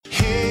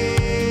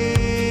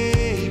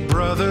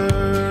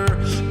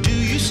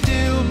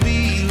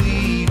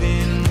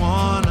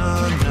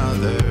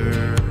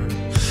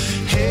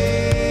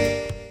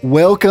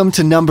Welcome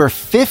to number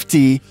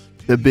 50,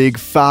 the big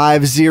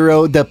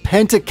 50, the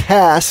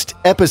Pentacast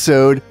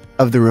episode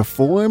of the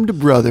Reformed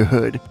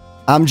Brotherhood.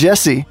 I'm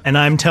Jesse. And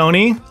I'm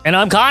Tony. And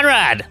I'm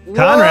Conrad.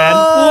 Conrad.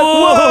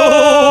 Whoa!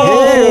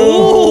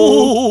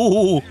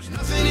 There's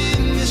nothing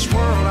in this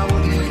world I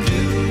wouldn't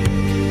do.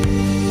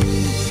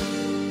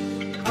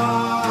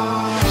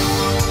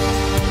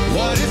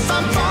 What if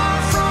I'm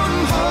far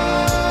from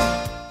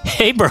home?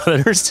 Hey,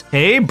 brothers.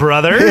 Hey,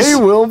 brothers. Hey,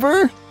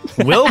 Wilbur.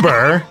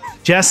 Wilbur.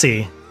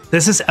 Jesse,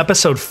 this is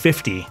episode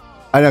 50.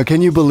 I know,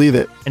 can you believe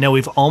it? I know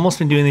we've almost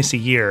been doing this a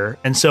year.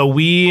 And so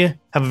we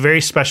have a very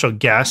special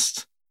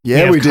guest.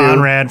 Yeah, we do.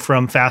 Conrad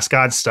from Fast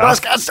God Stuff.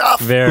 Fast God Stuff.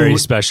 Very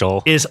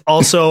special. Is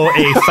also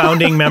a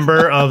founding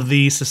member of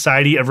the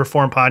Society of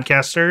Reformed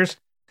Podcasters.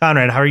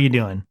 Conrad, how are you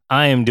doing?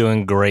 I am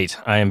doing great.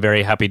 I am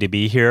very happy to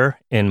be here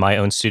in my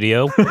own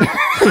studio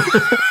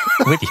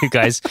with you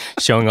guys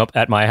showing up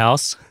at my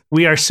house.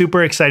 We are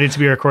super excited to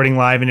be recording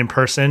live and in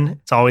person.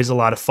 It's always a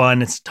lot of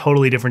fun. It's a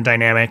totally different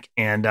dynamic,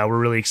 and we're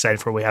really excited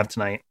for what we have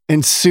tonight.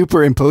 And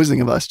super imposing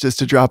of us just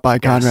to drop by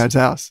Conrad's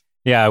house.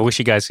 Yeah, I wish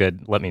you guys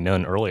could let me know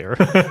earlier.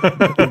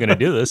 I'm going to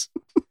do this.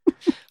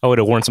 I would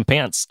have worn some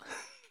pants.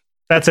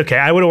 That's okay.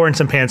 I would have worn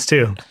some pants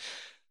too.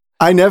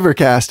 I never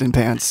cast in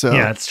pants, so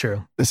Yeah, that's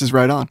true. this is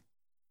right on.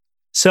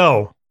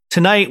 So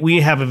tonight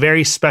we have a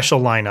very special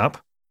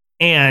lineup,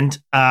 and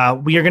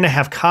we are going to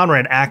have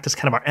Conrad act as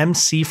kind of our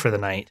MC for the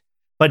night.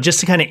 But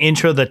just to kind of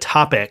intro the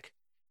topic,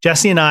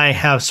 Jesse and I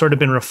have sort of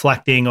been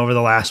reflecting over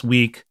the last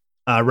week,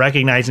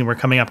 recognizing we're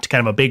coming up to kind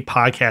of a big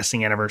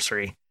podcasting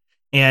anniversary.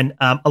 And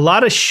a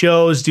lot of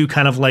shows do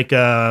kind of like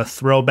a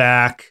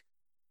throwback,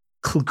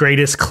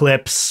 greatest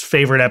clips,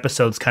 favorite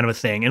episodes kind of a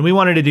thing. And we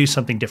wanted to do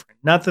something different.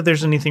 Not that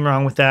there's anything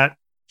wrong with that.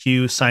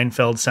 Cue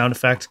Seinfeld sound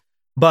effect.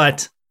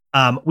 But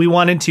we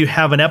wanted to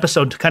have an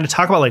episode to kind of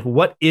talk about like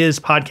what is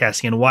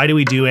podcasting and why do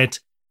we do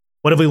it?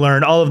 What have we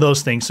learned? All of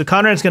those things. So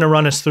Conrad's going to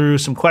run us through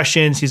some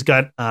questions. He's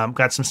got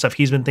some stuff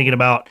he's been thinking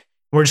about.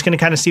 We're just going to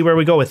kind of see where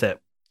we go with it.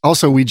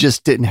 Also, we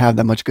just didn't have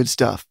that much good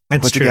stuff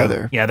That's put true.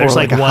 together. Yeah, there's or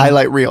like a one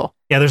highlight reel.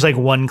 Yeah, there's like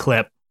one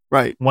clip,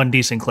 Right. one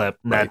decent clip.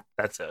 And Right.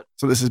 that's it.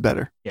 So this is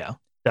better. Yeah,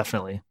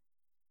 definitely.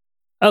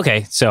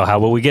 Okay, so how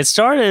will we get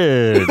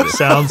started?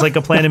 Sounds like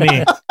a plan to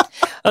me.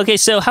 Okay,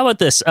 so how about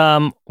this?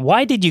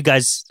 Why did you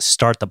guys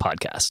start the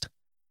podcast?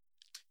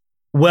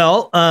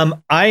 Well,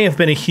 I have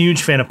been a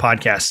huge fan of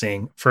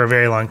podcasting for a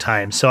very long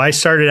time. So I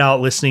started out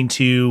listening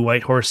to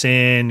White Horse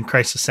Inn,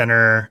 Crisis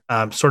Center,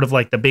 sort of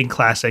like the big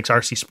classics,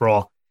 R.C.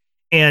 Sproul.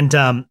 And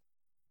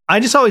I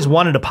just always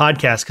wanted a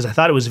podcast because I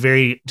thought it was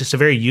just a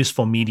very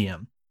useful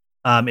medium.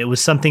 It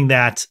was something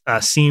that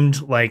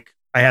seemed like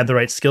I had the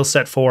right skill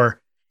set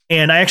for.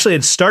 And I actually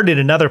had started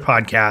another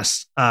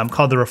podcast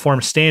called The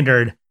Reformed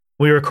Standard.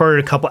 We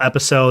recorded a couple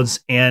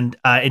episodes, and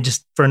it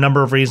just, for a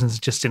number of reasons,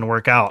 it just didn't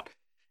work out.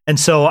 And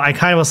so I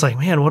kind of was like,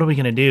 man, what are we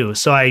going to do?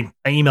 So I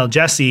emailed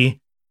Jesse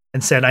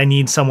and said, I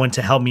need someone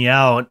to help me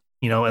out,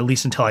 at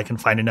least until I can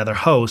find another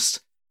host.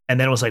 And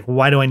then it was like,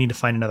 why do I need to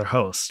find another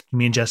host?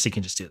 Me and Jesse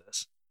can just do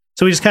this.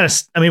 So we just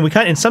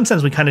in some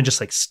sense, we kind of just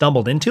like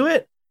stumbled into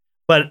it.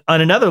 But on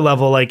another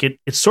level, like it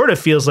sort of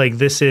feels like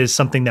this is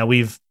something that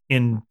we've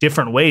in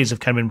different ways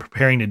have kind of been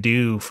preparing to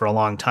do for a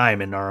long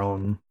time in our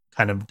own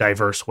kind of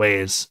diverse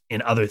ways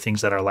in other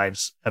things that our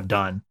lives have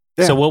done.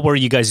 Yeah. So what were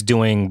you guys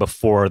doing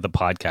before the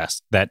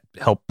podcast that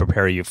helped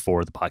prepare you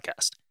for the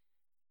podcast?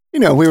 We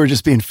were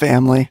just being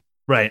family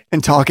Right.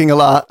 and talking a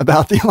lot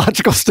about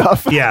theological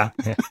stuff. Yeah.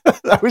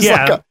 That was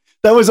Yeah.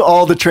 that was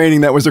all the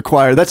training that was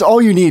required. That's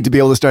all you need to be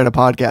able to start a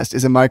podcast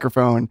is a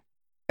microphone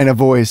and a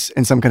voice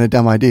and some kind of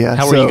dumb idea.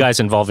 How were you guys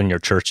involved in your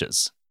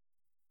churches?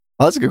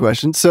 Well, that's a good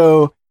question.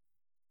 So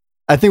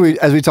I think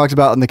as we talked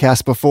about in the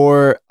cast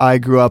before, I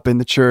grew up in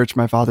the church.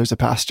 My father's a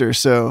pastor.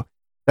 So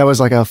that was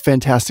like a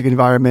fantastic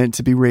environment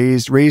to be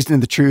raised in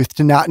the truth,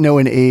 to not know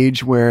an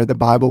age where the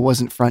Bible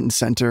wasn't front and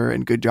center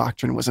and good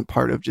doctrine wasn't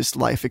part of just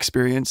life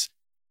experience.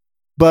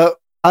 But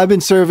I've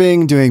been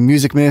serving, doing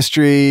music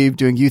ministry,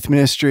 doing youth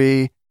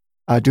ministry,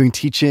 doing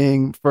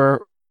teaching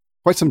for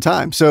quite some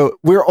time. So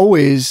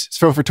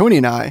for Tony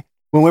and I,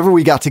 whenever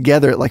we got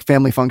together at like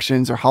family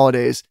functions or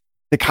holidays,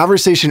 the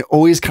conversation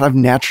always kind of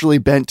naturally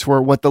bent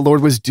toward what the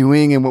Lord was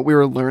doing and what we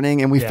were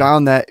learning. And we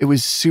found that it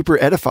was super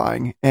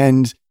edifying.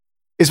 And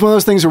it's one of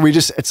those things where we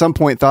just at some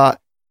point thought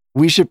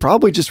we should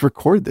probably just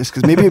record this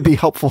because maybe it'd be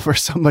helpful for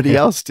somebody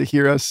else to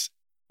hear us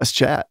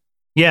chat.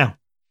 Yeah.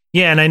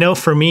 Yeah. And I know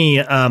for me,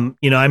 I'm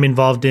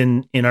involved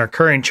in our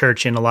current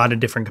church in a lot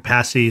of different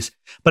capacities,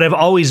 but I've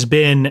always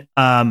been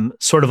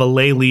sort of a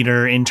lay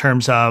leader in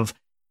terms of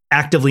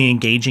actively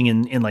engaging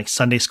in like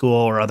Sunday school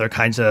or other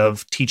kinds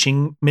of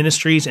teaching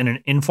ministries in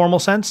an informal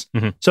sense.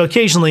 Mm-hmm. So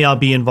occasionally I'll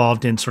be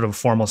involved in sort of a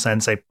formal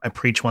sense. I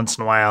preach once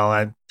in a while.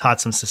 I taught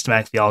some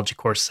systematic theology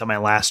courses at my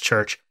last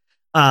church.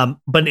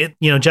 But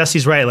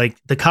Jesse's right. Like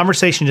the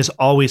conversation just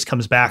always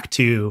comes back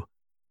to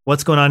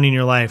what's going on in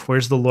your life.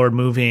 Where's the Lord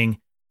moving?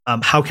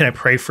 How can I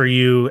pray for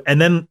you?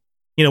 And then,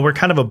 we're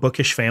kind of a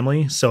bookish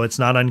family, so it's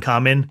not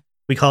uncommon.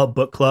 We call it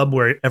book club,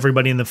 where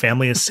everybody in the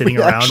family is sitting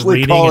around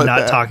reading and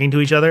not talking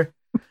to each other.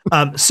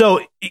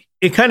 So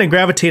it kind of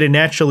gravitated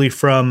naturally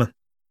from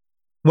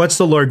what's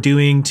the Lord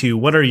doing to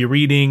what are you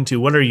reading to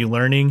what are you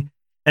learning.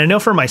 And I know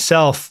for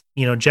myself,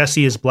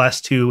 Jesse is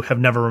blessed to have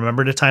never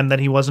remembered a time that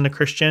he wasn't a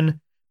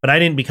Christian, but I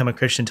didn't become a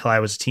Christian until I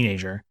was a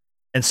teenager.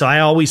 And so I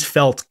always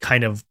felt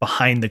kind of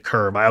behind the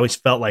curve. I always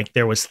felt like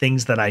there was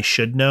things that I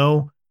should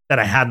know that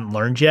I hadn't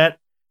learned yet.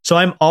 So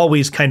I'm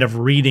always kind of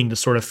reading to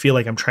sort of feel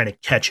like I'm trying to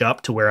catch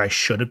up to where I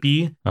should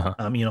be.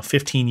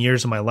 15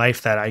 years of my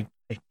life that I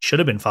should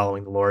have been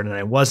following the Lord and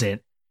I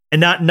wasn't.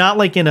 And not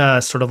like in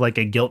a sort of like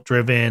a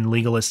guilt-driven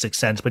legalistic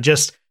sense, but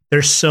just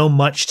there's so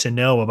much to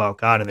know about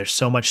God and there's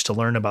so much to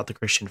learn about the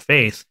Christian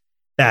faith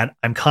that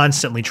I'm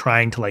constantly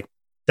trying to like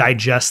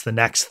digest the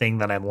next thing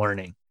that I'm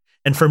learning.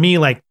 And for me,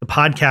 like the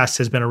podcast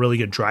has been a really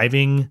good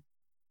driving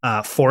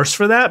force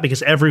for that,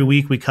 because every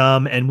week we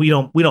come and we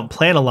don't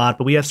plan a lot,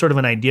 but we have sort of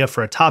an idea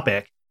for a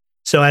topic.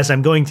 So as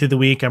I'm going through the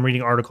week, I'm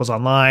reading articles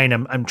online.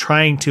 I'm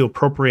trying to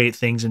appropriate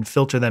things and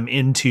filter them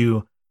into,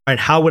 all right,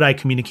 how would I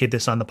communicate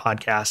this on the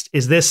podcast?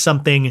 Is this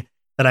something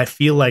that I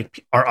feel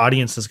like our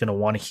audience is going to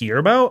want to hear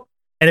about?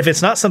 And if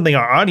it's not something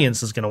our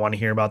audience is going to want to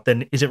hear about,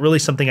 then is it really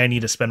something I need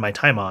to spend my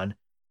time on?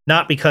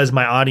 Not because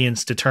my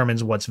audience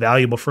determines what's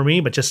valuable for me,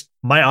 but just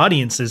my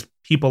audience is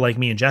people like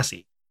me and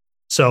Jesse.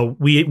 So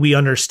we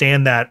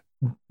understand that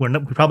we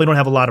probably don't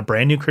have a lot of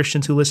brand new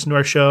Christians who listen to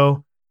our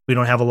show. We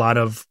don't have a lot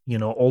of,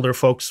 older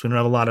folks. We don't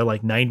have a lot of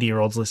like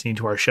 90-year-olds listening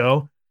to our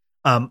show.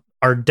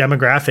 Our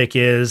demographic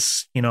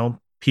is,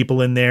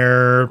 people in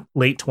their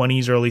late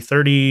 20s, early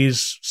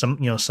 30s, some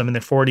in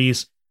their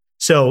 40s.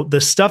 So the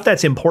stuff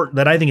that's important,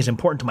 that I think is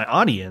important to my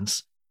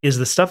audience, is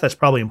the stuff that's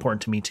probably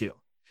important to me too.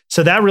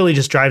 So that really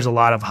just drives a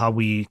lot of how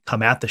we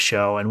come at the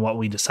show, and what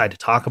we decide to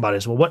talk about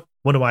is, well,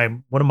 what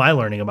am I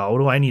learning about? What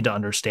do I need to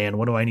understand?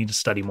 What do I need to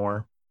study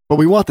more? But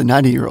we want the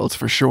 90-year-olds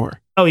for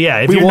sure. Oh yeah,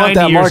 if we you're want 90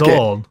 that years market.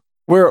 old,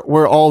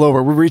 We're all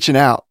over. We're reaching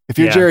out. If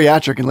you're Yeah.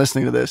 geriatric and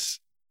listening to this,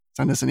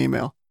 send us an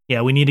email.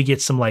 yeah, we need to get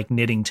some like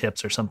knitting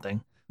tips or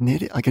something.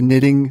 Like a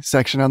knitting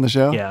section on the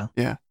show. Yeah.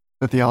 Yeah.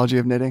 The theology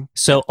of knitting.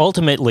 So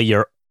ultimately,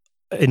 your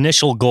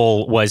initial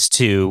goal was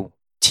to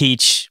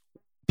teach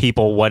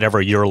people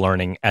whatever you're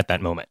learning at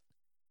that moment.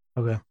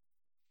 Okay.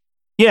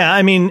 Yeah,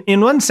 I mean,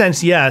 in one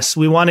sense, yes,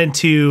 we wanted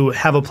to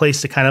have a place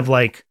to kind of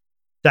like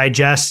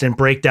digest and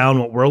break down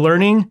what we're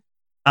learning,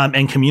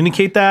 and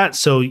communicate that.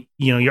 So,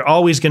 you're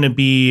always going to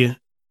be,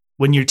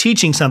 when you're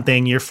teaching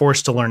something, you're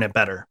forced to learn it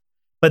better.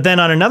 But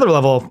then on another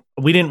level,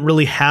 we didn't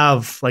really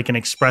have like an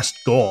expressed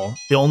goal.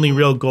 The only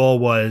real goal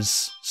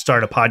was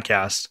start a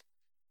podcast.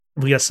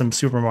 We got some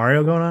Super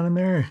Mario going on in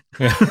there.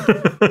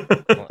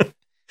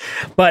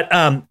 But,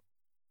 and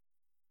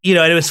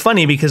it was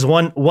funny because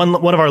one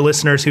of our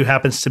listeners, who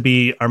happens to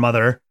be our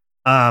mother,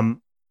 kind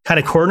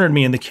of cornered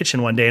me in the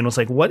kitchen one day and was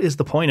like, "What is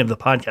the point of the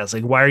podcast?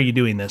 Like, why are you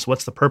doing this?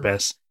 What's the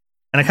purpose?"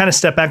 And I kind of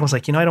stepped back and was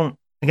like, I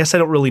guess I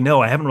don't really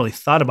know. I haven't really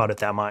thought about it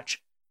that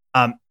much.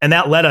 And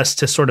that led us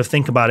to sort of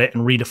think about it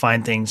and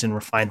redefine things and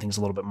refine things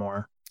a little bit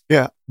more.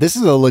 Yeah. This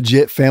is a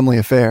legit family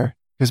affair,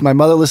 because my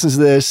mother listens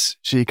to this.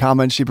 She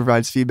comments, she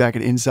provides feedback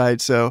and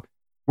insight. So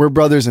we're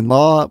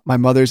brothers-in-law. My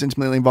mother's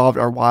intimately involved.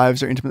 Our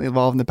wives are intimately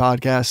involved in the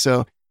podcast.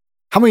 So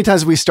how many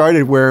times have we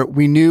started where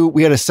we knew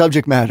we had a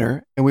subject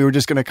matter and we were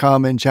just going to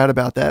come and chat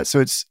about that? So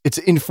it's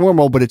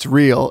informal, but it's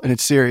real and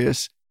it's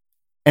serious.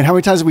 And how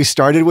many times have we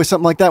started with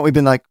something like that? We've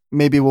been like,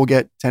 maybe we'll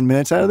get 10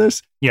 minutes out of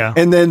this. Yeah.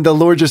 And then the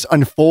Lord just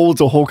unfolds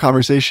a whole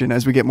conversation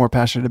as we get more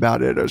passionate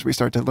about it, or as we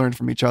start to learn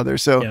from each other.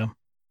 So Yeah.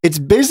 it's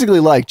basically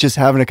like just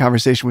having a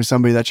conversation with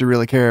somebody that you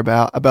really care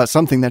about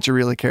something that you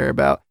really care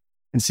about,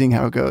 and seeing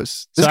how it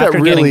goes. This So got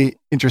after really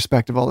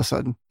introspective all of a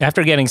sudden.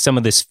 After getting some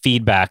of this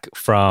feedback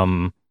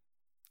from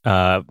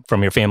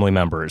your family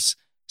members,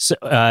 so,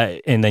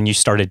 and then you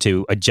started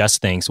to adjust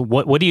things.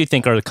 What do you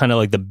think are kind of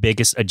like the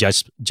biggest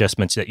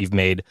adjustments that you've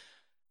made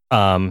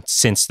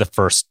since the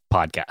first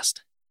podcast?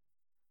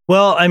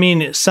 Well, I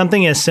mean,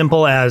 something as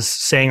simple as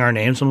saying our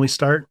names when we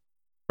start,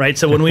 right?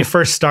 So when we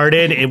first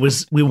started,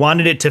 we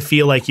wanted it to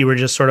feel like you were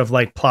just sort of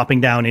like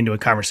plopping down into a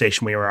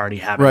conversation we were already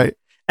having. Right.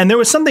 And there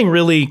was something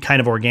really kind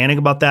of organic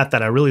about that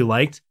I really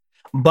liked,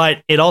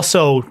 but it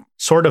also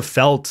sort of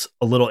felt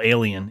a little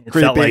alien. It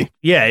felt Creepy. like,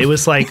 it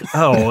was like,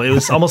 it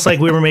was almost like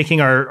we were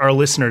making our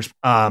listeners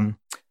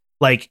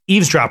like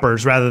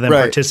eavesdroppers rather than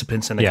Right.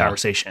 participants in the Yeah.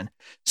 conversation.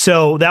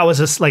 So that was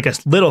just like a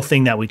little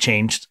thing that we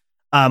changed.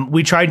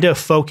 We tried to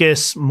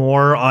focus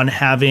more on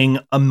having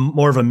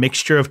more of a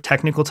mixture of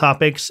technical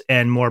topics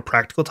and more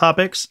practical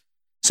topics.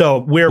 So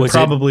we're Was it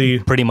probably,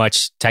 pretty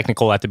much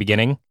technical at the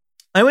beginning?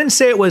 I wouldn't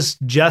say it was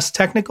just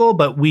technical,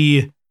 but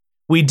we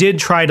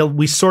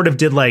sort of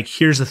did like,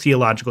 here's a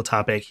theological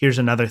topic, here's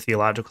another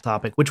theological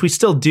topic, which we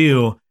still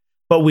do,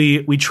 but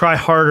we try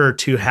harder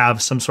to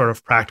have some sort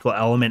of practical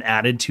element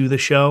added to the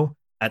show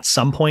at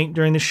some point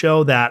during the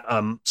show that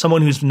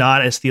someone who's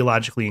not as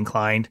theologically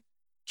inclined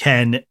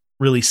can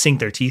really sink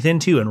their teeth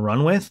into and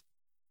run with.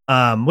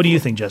 What do you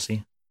think,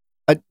 Jesse?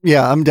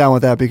 I'm down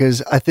with that,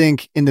 because I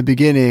think in the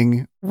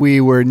beginning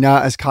we were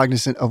not as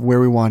cognizant of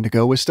where we wanted to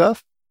go with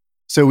stuff.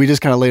 So we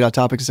just kind of laid out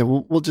topics and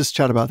said, we'll just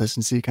chat about this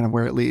and see kind of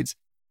where it leads.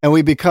 and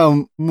we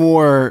become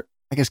more,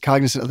 I guess,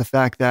 cognizant of the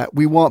fact that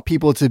we want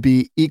people to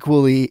be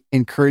equally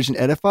encouraged and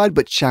edified,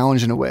 but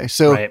challenged in a way.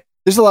 So Right.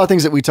 there's a lot of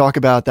things that we talk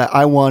about that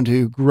I want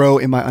to grow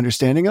in my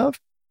understanding of.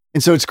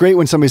 And so it's great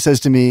when somebody says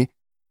to me,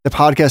 the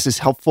podcast is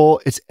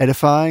helpful, it's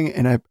edifying,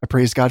 and I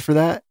praise God for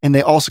that. And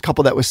they also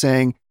couple that with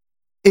saying,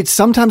 it's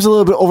sometimes a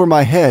little bit over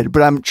my head,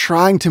 but I'm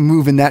trying to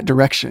move in that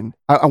direction.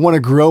 I want to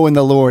grow in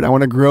the Lord. I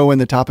want to grow in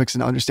the topics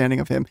and understanding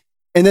of him.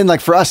 And then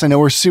like for us, I know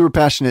we're super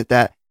passionate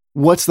that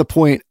what's the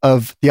point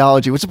of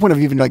theology? What's the point of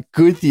even like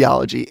good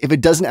theology if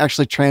it doesn't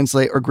actually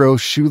translate or grow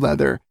shoe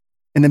leather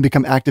and then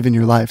become active in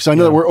your life? So I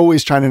know that we're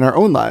always trying in our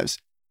own lives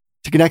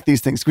to connect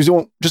these things because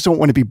we just don't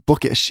want to be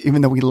bookish,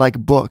 even though we like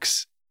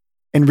books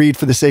and read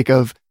for the sake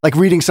of like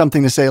reading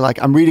something to say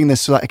like, I'm reading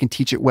this so that I can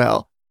teach it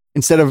well,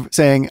 instead of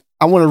saying,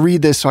 I want to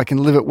read this so I can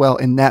live it well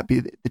and that be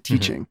the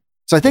teaching.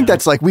 So I think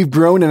that's like, we've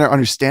grown in our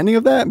understanding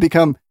of that and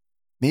become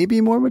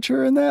maybe more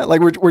mature in that.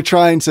 Like we're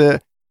trying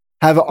to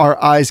have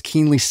our eyes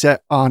keenly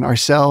set on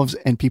ourselves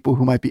and people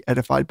who might be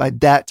edified by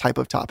that type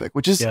of topic,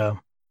 which is a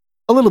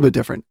little bit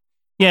different.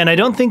 Yeah. And I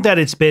don't think that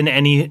it's been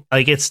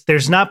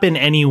there's not been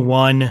any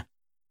one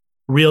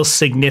real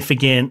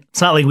significant,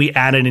 it's not like we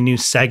added a new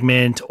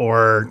segment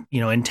or,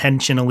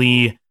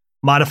 intentionally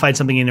modified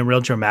something in a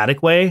real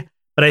dramatic way.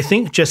 But I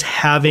think just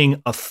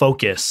having a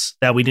focus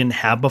that we didn't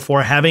have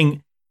before,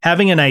 having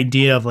an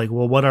idea of like,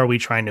 well, what are we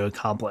trying to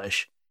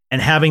accomplish?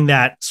 And having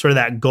that sort of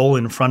that goal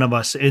in front of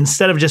us,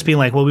 instead of just being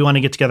like, well, we want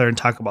to get together and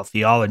talk about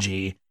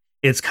theology,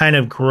 it's kind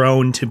of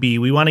grown to be,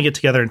 we want to get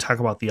together and talk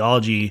about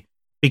theology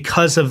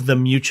because of the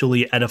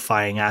mutually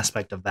edifying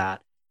aspect of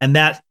that. And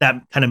that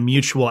kind of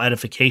mutual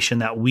edification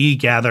that we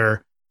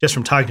gather just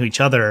from talking to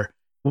each other,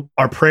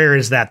 our prayer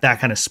is that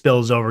kind of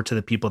spills over to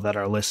the people that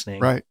are listening.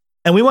 Right.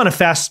 And we want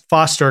to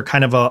foster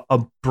kind of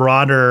a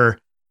broader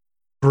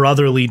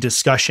brotherly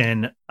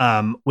discussion,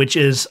 which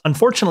is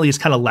unfortunately is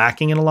kind of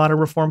lacking in a lot of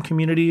Reformed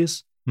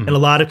communities. And a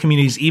lot of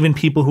communities, even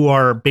people who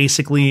are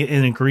basically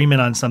in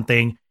agreement on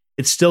something,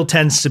 it still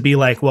tends to be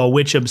like, well,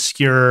 which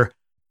obscure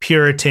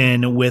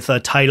Puritan with a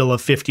title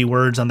of 50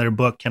 words on their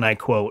book can I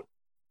quote?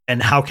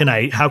 And how can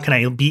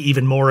I be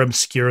even more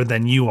obscure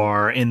than you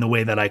are in the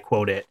way that I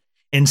quote it?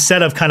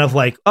 Instead of kind of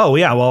like, oh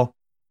yeah, well,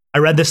 I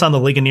read this on the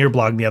Ligonier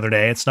blog the other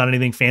day. It's not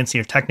anything fancy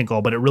or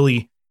technical, but it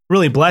really,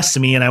 really blessed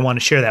me, and I want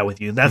to share that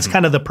with you. That's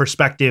kind of the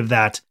perspective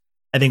that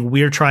I think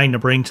we're trying to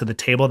bring to the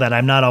table that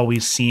I'm not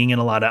always seeing in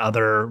a lot of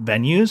other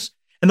venues.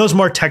 And those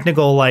more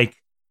technical, like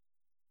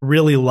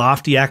really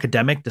lofty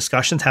academic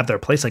discussions have their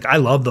place. Like I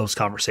love those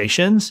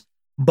conversations.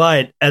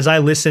 But as I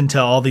listen to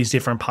all these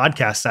different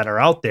podcasts that are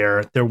out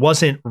there, there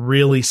wasn't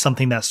really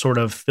something that sort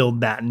of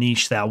filled that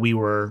niche that we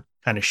were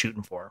kind of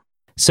shooting for.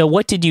 So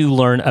what did you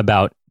learn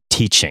about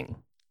teaching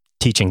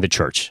the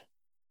church?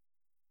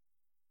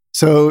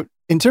 So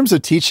in terms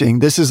of teaching,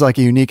 this is like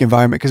a unique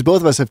environment because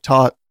both of us have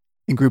taught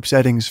in group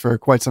settings for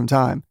quite some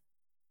time.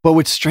 But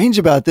what's strange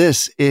about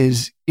this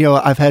is,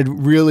 I've had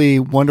really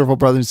wonderful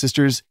brothers and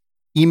sisters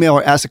email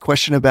or ask a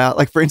question about,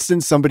 like, for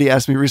instance, somebody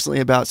asked me recently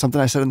about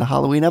something I said in the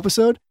Halloween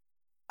episode.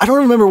 I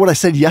don't remember what I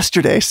said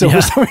yesterday. So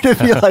for somebody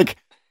to be like,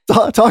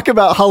 talk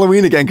about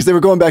Halloween again, because they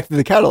were going back to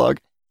the catalog.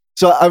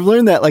 So I've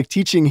learned that like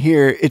teaching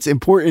here, it's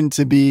important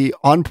to be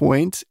on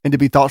point and to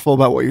be thoughtful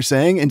about what you're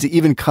saying and to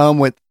even come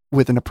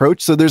with an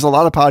approach. So there's a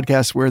lot of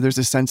podcasts where there's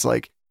a sense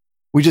like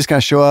we just kind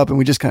of show up and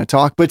we just kind of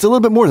talk, but it's a little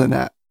bit more than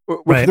that.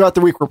 Throughout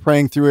the week, we're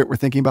praying through it. We're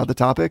thinking about the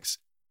topics.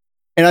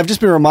 And I've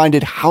just been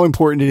reminded how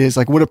important it is,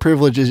 like what a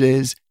privilege it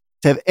is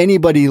to have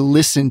anybody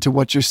listen to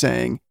what you're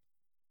saying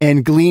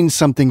and glean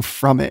something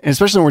from it. And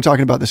especially when we're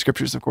talking about the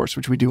scriptures, of course,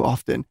 which we do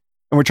often.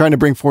 And we're trying to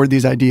bring forward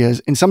these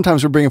ideas. And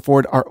sometimes we're bringing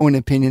forward our own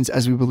opinions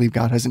as we believe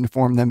God has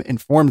informed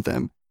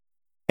them.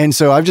 And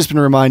so I've just been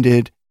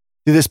reminded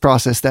through this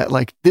process that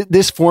like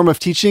this form of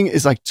teaching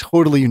is like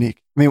totally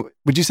unique. I mean,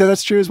 would you say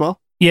that's true as well?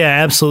 Yeah,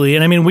 absolutely.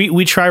 And I mean,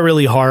 we try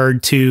really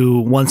hard to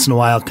once in a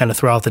while kind of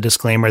throw out the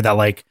disclaimer that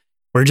like,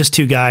 we're just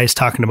two guys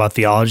talking about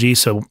theology.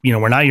 So,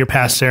 we're not your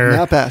pastor.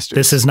 Not pastors.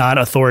 This is not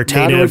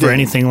authoritative or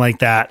anything like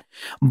that.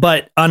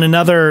 But on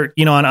another,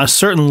 on a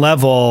certain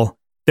level,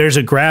 there's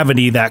a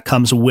gravity that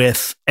comes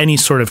with any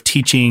sort of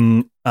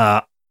teaching,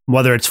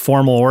 whether it's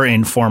formal or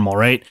informal,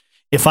 right?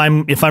 If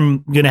I'm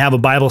going to have a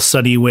Bible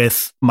study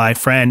with my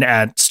friend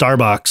at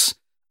Starbucks,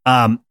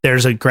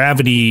 there's a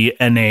gravity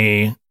and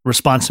a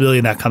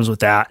responsibility that comes with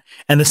that.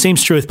 And the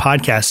same's true with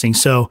podcasting.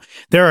 So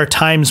there are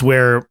times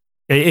where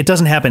it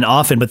doesn't happen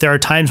often, but there are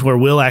times where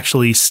we'll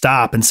actually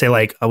stop and say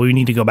like, oh, we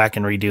need to go back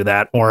and redo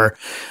that. Or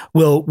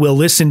we'll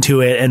listen to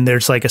it. And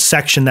there's like a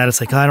section that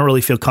it's like, I don't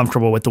really feel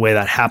comfortable with the way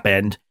that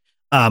happened.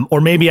 Or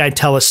maybe I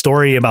tell a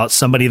story about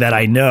somebody that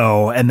I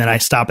know, and then I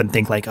stop and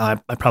think like, oh,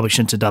 I probably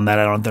shouldn't have done that.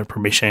 I don't have their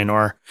permission,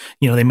 or,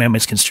 they might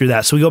misconstrue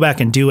that. So we go back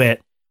and do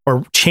it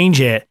or change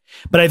it.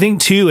 But I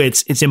think too,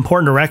 it's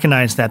important to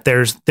recognize that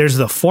there's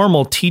the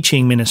formal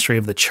teaching ministry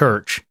of the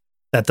church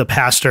that the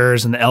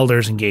pastors and the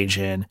elders engage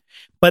in.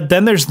 But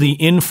then there's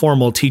the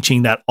informal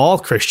teaching that all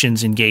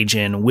Christians engage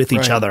in with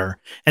each other.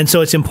 And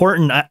so it's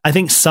important. I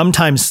think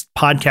sometimes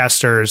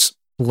podcasters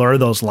blur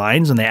those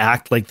lines and they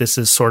act like this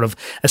is sort of,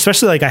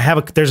 especially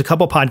like there's a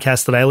couple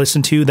podcasts that I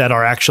listen to that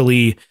are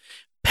actually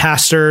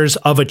pastors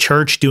of a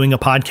church doing a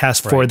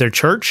podcast for their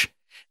church.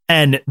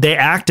 And they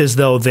act as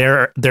though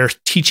they're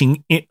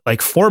teaching it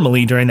like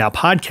formally during that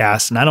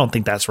podcast. And I don't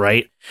think that's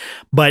right.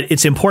 But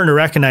it's important to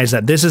recognize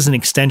that this is an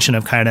extension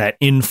of kind of that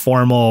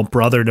informal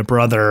brother to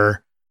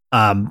brother,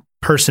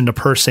 person to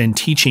person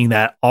teaching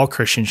that all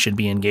Christians should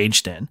be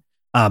engaged in.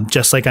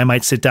 Just like I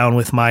might sit down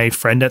with my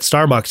friend at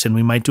Starbucks and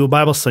we might do a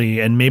Bible study.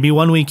 And maybe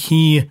one week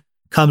he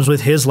comes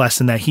with his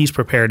lesson that he's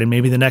prepared. And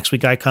maybe the next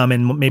week I come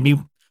and maybe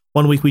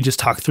one week we just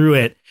talk through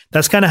it.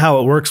 That's kind of how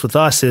it works with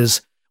us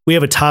is we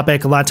have a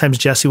topic. A lot of times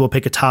Jesse will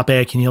pick a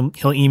topic and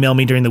he'll email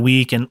me during the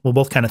week and we'll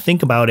both kind of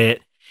think about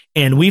it.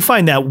 And we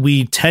find that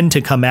we tend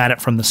to come at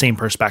it from the same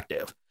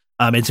perspective.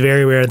 It's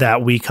very rare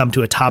that we come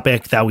to a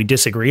topic that we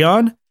disagree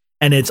on.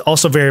 And it's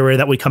also very rare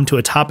that we come to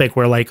a topic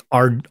where like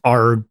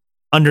our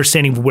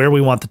understanding of where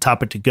we want the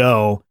topic to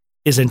go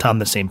isn't on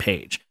the same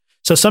page.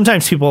 So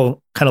sometimes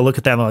people kind of look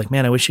at that and they're like,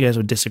 man, I wish you guys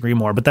would disagree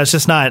more, but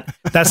that's not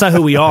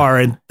who we are.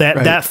 And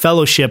that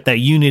fellowship, that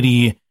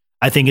unity,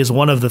 I think is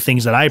one of the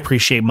things that I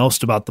appreciate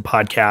most about the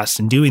podcast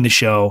and doing the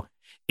show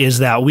is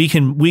that we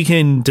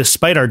can,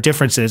 despite our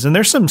differences, and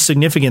there's some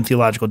significant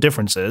theological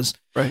differences,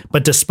 right?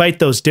 But despite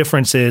those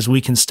differences,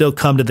 we can still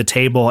come to the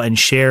table and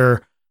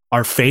share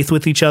our faith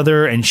with each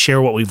other and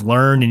share what we've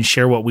learned and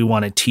share what we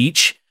want to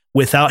teach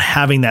without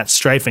having that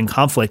strife and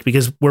conflict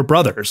because we're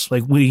brothers.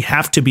 Like we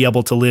have to be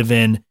able to live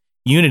in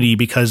unity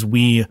because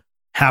we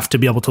have to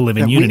be able to live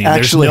in unity.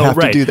 There's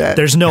to do that.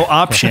 There's no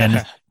option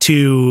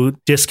to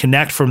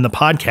disconnect from the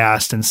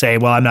podcast and say,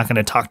 well, I'm not going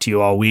to talk to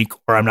you all week,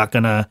 or I'm not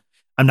going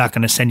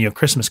to send you a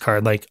Christmas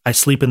card. Like I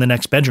sleep in the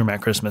next bedroom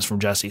at Christmas from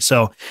Jesse.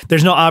 So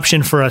there's no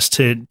option for us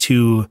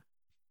to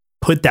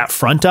put that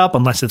front up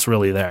unless it's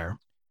really there.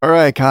 All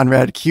right,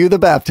 Conrad, cue the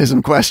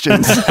baptism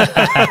questions.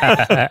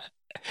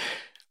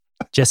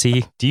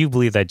 Jesse, do you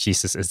believe that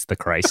Jesus is the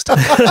Christ?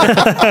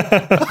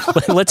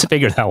 Let's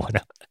figure that one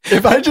out.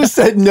 If I just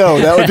said no,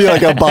 that would be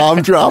like a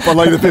bomb drop on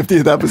like the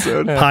 50th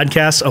episode.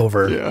 Podcast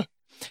over. Yeah.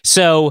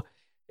 So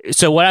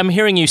what I'm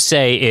hearing you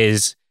say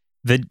is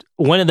that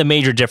one of the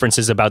major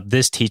differences about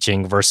this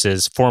teaching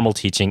versus formal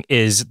teaching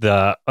is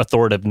the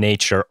authoritative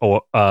nature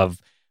of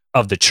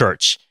the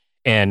church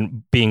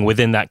and being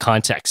within that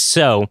context.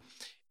 So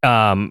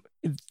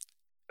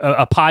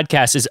a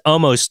podcast is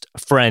almost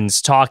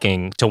friends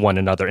talking to one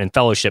another in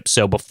fellowship.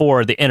 So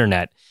before the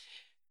internet,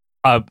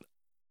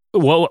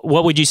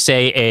 what would you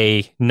say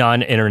a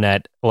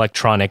non-internet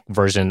electronic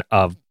version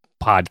of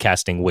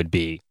podcasting would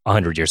be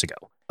 100 years ago?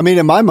 I mean,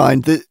 in my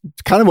mind,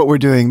 kind of what we're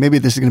doing, maybe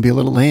this is going to be a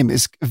little lame,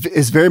 is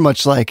very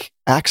much like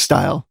Acts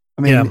style.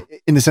 I mean,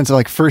 in the sense of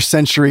like first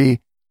century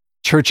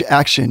church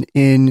action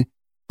in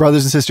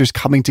brothers and sisters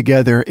coming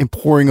together and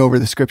poring over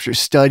the scriptures,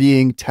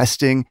 studying,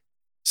 testing.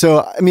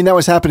 So, I mean, that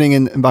was happening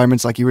in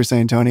environments like you were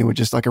saying, Tony, with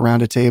just like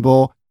around a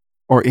table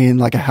or in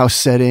like a house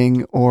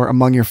setting or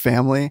among your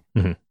family.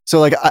 Mm-hmm. So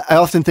like, I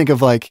often think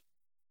of like,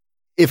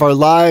 if our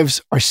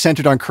lives are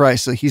centered on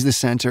Christ, so he's the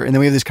center, and then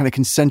we have this kind of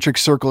concentric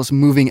circles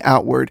moving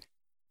outward,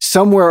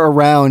 somewhere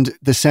around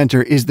the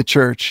center is the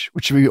church,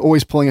 which should be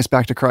always pulling us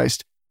back to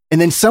Christ.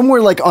 And then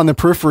somewhere like on the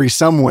periphery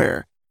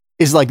somewhere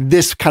is like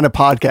this kind of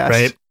podcast,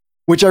 right?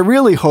 Which I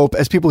really hope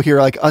as people hear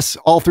like us,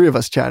 all three of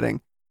us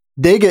chatting,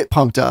 they get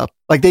pumped up.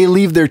 Like they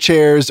leave their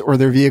chairs or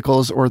their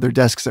vehicles or their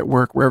desks at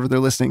work, wherever they're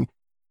listening.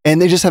 And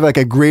they just have like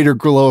a greater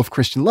glow of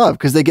Christian love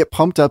because they get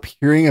pumped up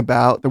hearing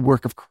about the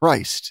work of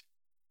Christ.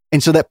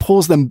 And so that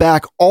pulls them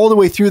back all the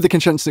way through the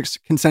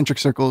concentric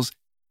circles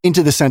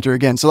into the center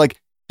again. So like,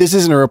 this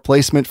isn't a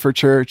replacement for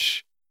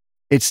church.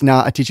 It's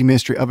not a teaching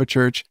ministry of a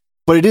church,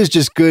 but it is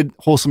just good,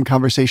 wholesome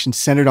conversation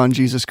centered on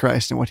Jesus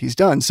Christ and what he's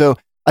done. So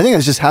I think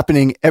that's just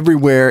happening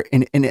everywhere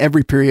in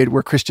every period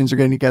where Christians are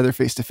getting together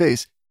face to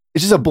face.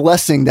 It's just a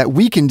blessing that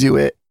we can do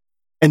it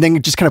and then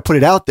just kind of put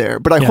it out there.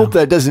 But I hope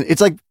that doesn't,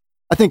 it's like,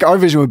 I think our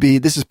vision would be,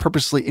 this is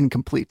purposely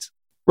incomplete.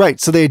 Right.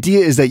 So the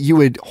idea is that you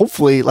would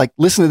hopefully like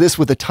listen to this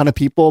with a ton of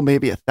people,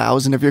 maybe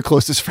 1,000 of your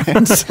closest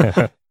friends,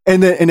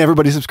 and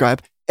everybody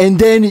subscribe. And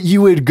then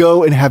you would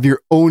go and have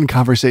your own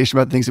conversation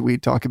about the things that we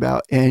talk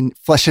about and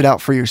flesh it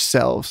out for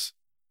yourselves.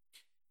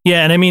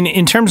 Yeah. And I mean,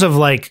 in terms of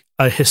like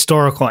a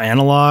historical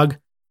analog,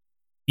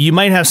 you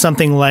might have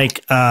something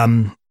like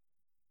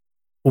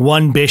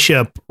one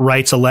bishop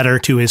writes a letter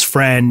to his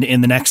friend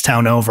in the next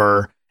town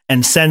over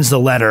and sends the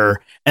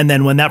letter. And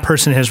then when that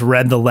person has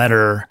read the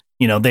letter,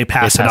 you know, they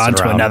pass it on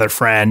to another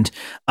friend.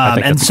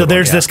 And so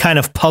there's this kind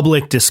of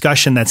public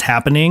discussion that's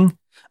happening.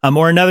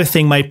 Or another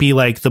thing might be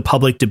like the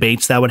public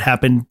debates that would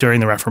happen during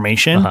the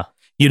Reformation. Uh-huh.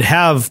 You'd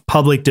have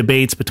public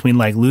debates between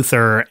like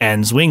Luther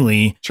and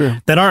Zwingli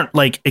that aren't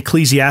like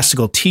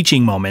ecclesiastical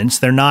teaching moments.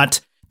 They're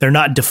not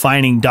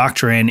defining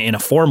doctrine in a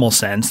formal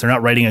sense. They're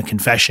not writing a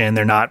confession.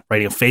 They're not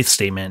writing a faith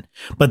statement.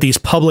 But these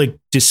public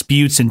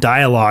disputes and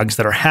dialogues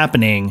that are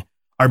happening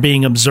are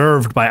being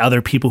observed by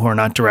other people who are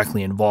not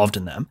directly involved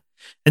in them.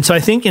 And so I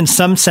think in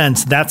some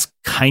sense, that's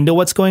kind of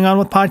what's going on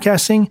with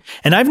podcasting.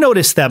 And I've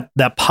noticed that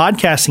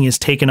podcasting has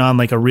taken on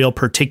like a real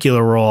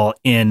particular role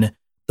in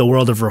the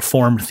world of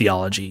Reformed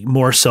theology,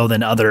 more so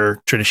than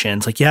other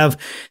traditions. Like you have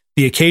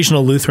the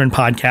occasional Lutheran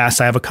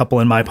podcast. I have a couple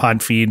in my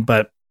pod feed,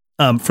 but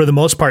for the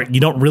most part, you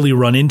don't really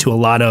run into a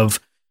lot of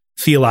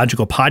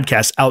theological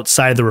podcasts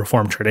outside the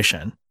Reformed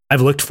tradition.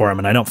 I've looked for them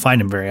and I don't find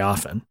them very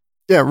often.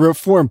 Yeah,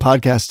 Reformed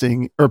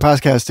podcasting or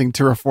podcasting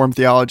to Reformed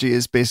theology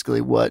is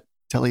basically what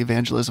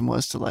televangelism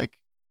was to like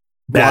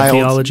Bad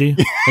theology.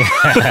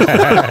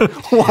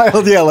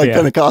 Wild, yeah, like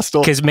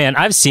Pentecostal. Because, man,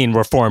 I've seen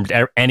Reformed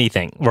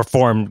anything.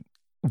 Reformed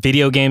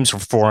video games,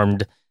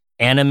 Reformed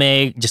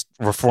anime, just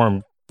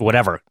Reformed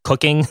whatever,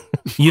 cooking.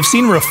 You've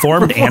seen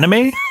Reformed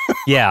anime?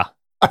 Yeah.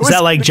 Is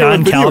that like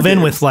John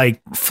Calvin with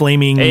like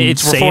flaming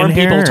It's Saiyan Reformed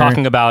hair, people or?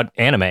 talking about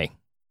anime.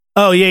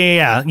 Oh,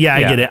 yeah,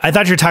 I get it. I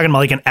thought you were talking about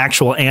like an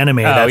actual anime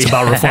that's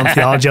about Reformed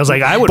theology. I was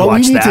like, I would But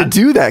watch we need that. to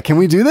do that. Can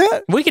we do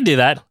that? We can do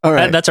that. All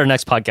right. That's our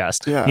next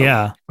podcast.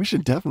 Yeah. We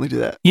should definitely do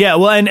that. Yeah,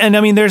 well, and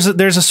I mean, there's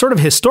a sort of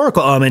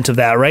historical element of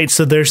that, right?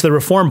 So there's the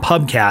Reformed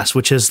Pubcast,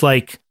 which is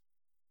like,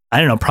 I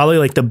don't know, probably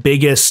like the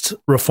biggest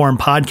Reformed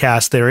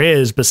podcast there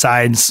is,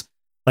 besides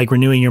like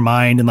Renewing Your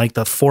Mind and like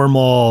the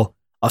formal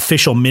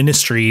official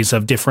ministries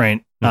of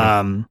different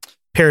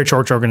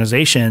parachurch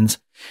organizations.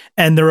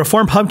 And the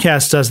Reformed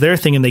Pubcast does their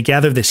thing, and they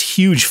gather this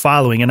huge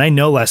following. And I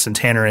know Les and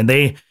Tanner, and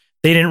they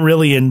didn't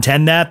really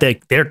intend that.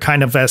 They're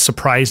kind of as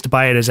surprised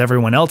by it as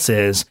everyone else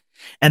is.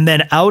 And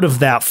then out of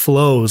that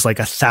flows like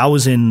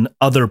 1,000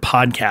 other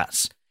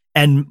podcasts.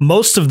 And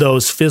most of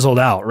those fizzled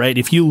out, right?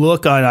 If you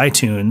look on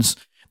iTunes,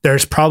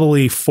 there's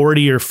probably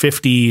 40 or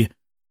 50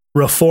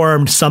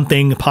 Reformed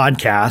something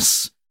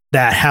podcasts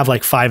that have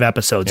like 5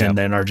 episodes and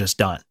then are just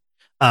done.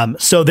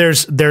 So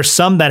there's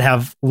some that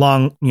have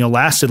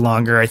lasted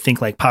longer. I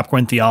think like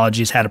Popcorn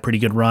Theology's had a pretty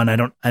good run. I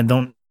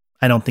don't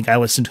think I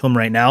listen to them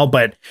right now,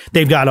 but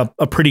they've got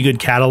a pretty good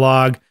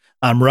catalog.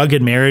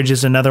 Rugged Marriage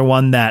is another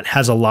one that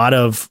has a lot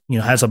of,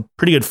 has a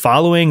pretty good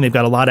following. They've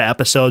got a lot of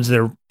episodes.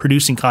 They're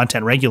producing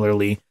content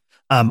regularly.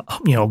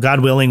 God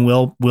willing,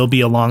 we'll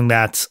be along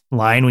that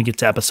line. We get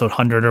to episode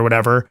 100 or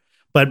whatever,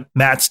 but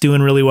Matt's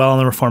doing really well on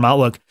the Reform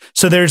Outlook.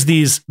 So there's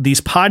these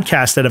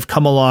podcasts that have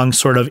come along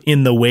sort of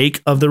in the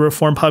wake of the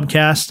Reform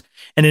Pubcast,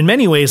 and in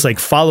many ways like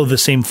follow the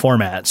same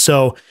format.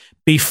 So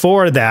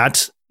before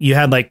that, you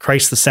had like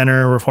Christ the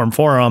Center Reform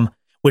Forum,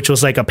 which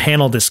was like a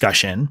panel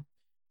discussion.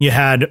 You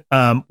had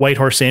White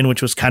Horse Inn,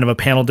 which was kind of a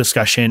panel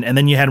discussion. And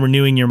then you had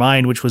Renewing Your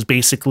Mind, which was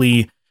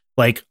basically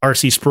like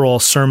R.C. Sproul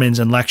sermons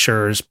and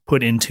lectures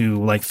put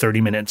into like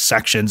 30-minute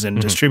sections and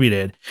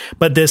distributed.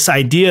 But this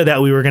idea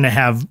that we were going to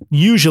have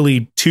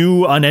usually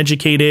 2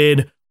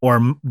 uneducated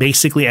or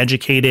basically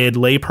educated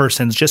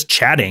laypersons just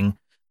chatting,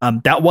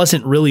 that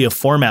wasn't really a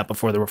format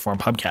before the Reform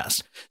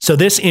Pubcast. So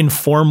this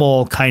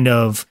informal kind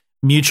of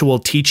mutual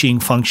teaching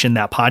function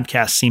that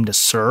podcasts seem to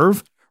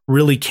serve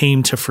really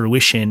came to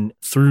fruition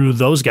through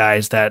those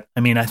guys that,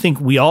 I mean, I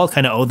think we all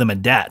kind of owe them a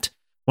debt.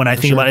 When I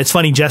think about it, it's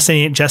funny,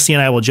 Jesse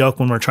and I will joke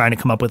when we're trying to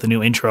come up with a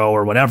new intro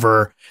or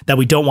whatever, that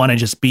we don't want to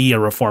just be a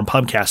Reformed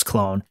Pubcast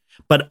clone.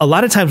 But a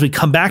lot of times we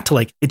come back to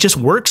like, it just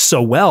works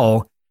so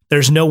well.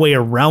 There's no way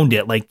around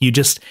it. Like you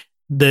just,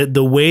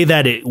 the way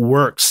that it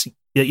works,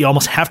 you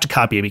almost have to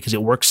copy it because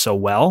it works so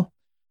well.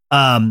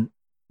 But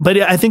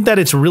I think that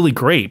it's really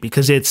great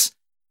because it's,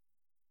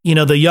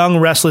 the young,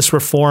 restless,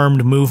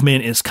 Reformed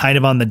movement is kind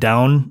of on the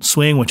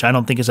downswing, which I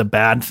don't think is a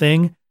bad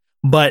thing.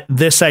 But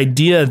this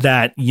idea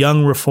that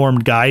young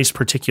Reformed guys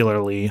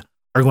particularly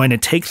are going to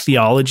take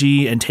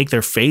theology and take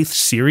their faith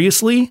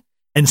seriously,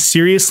 and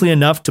seriously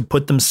enough to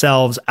put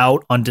themselves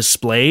out on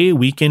display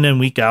week in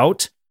and week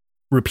out,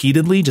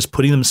 repeatedly, just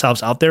putting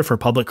themselves out there for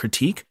public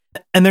critique.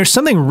 And there's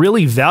something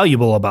really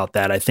valuable about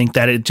that. I think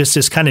that it just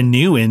is kind of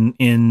new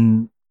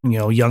in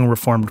young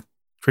Reformed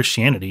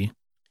Christianity.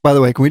 By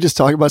the way, can we just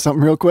talk about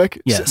something real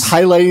quick? Yes.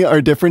 Highlighting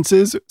our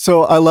differences.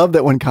 So I love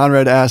that when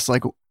Conrad asked,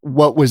 like,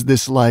 what was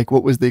this like?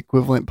 What was the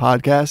equivalent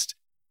podcast?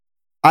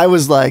 I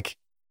was like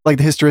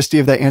the historicity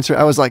of that answer.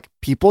 I was like,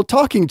 people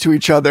talking to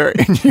each other.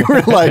 And you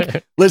were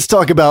like, let's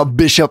talk about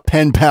Bishop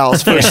Pen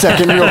Pals for a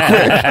second real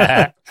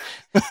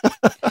quick.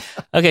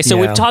 Okay, so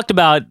we've talked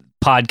about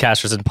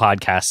podcasters and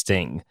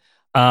podcasting.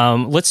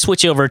 Let's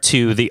switch over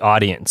to the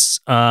audience.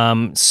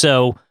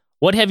 So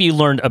what have you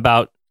learned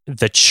about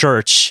the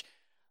church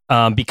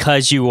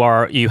because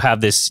you have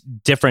this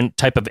different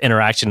type of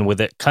interaction with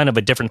it, kind of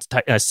a different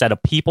set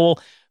of people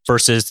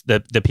versus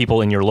the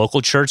people in your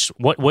local church?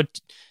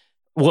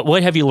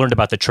 What have you learned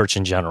about the church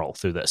in general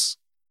through this?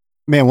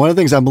 Man, one of the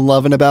things I'm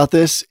loving about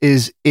this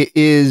is it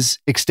is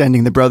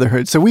extending the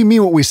brotherhood. So we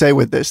mean what we say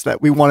with this,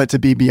 that we want it to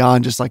be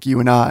beyond just like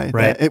you and I,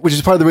 right? Which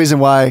is part of the reason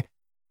why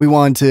we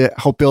wanted to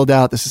help build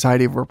out the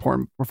Society of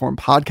Reformed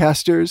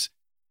Podcasters,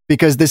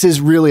 because this is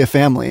really a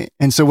family.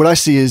 And so what I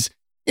see is,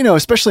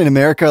 especially in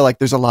America, like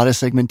there's a lot of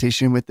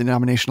segmentation with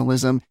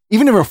denominationalism.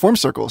 Even in Reform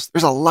circles,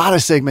 there's a lot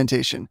of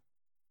segmentation.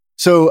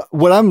 So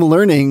what I'm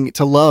learning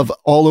to love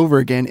all over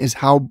again is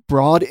how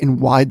broad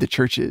and wide the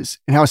church is,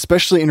 and how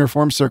especially in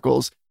Reform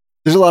circles,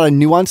 there's a lot of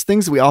nuanced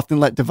things that we often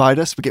let divide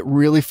us. We get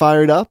really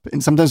fired up,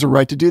 and sometimes we're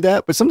right to do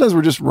that, but sometimes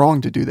we're just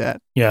wrong to do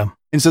that. Yeah.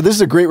 And so this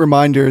is a great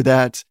reminder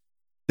that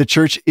the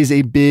church is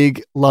a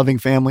big, loving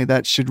family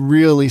that should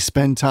really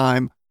spend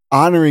time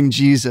honoring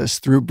Jesus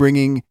through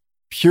bringing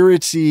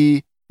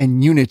purity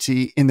and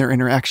unity in their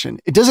interaction.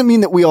 It doesn't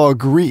mean that we all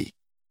agree,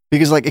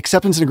 because like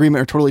acceptance and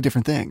agreement are totally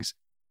different things.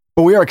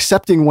 But we are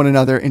accepting one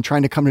another and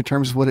trying to come to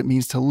terms with what it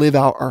means to live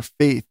out our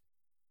faith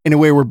in a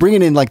way we're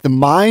bringing in like the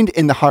mind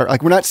and the heart.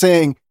 Like we're not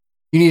saying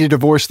you need to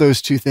divorce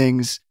those two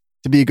things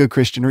to be a good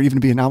Christian or even to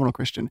be a nominal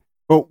Christian.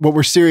 But what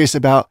we're serious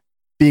about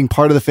being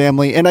part of the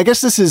family. And I guess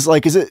this is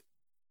like, I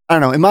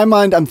don't know. In my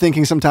mind, I'm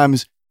thinking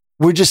sometimes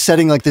we're just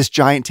setting like this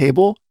giant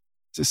table.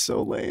 This is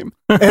so lame.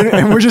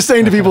 And we're just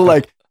saying to people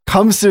like,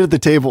 come sit at the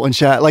table and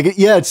chat. Like,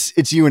 yeah,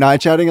 it's you and I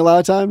chatting a lot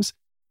of times.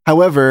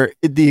 However,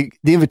 the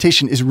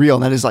invitation is real.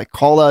 And that is like,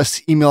 call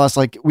us, email us.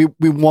 Like we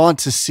want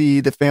to see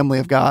the family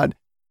of God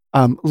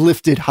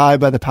lifted high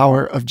by the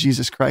power of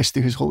Jesus Christ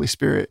through his Holy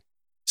Spirit.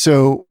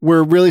 So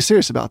we're really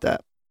serious about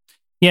that.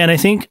 Yeah. And I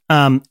think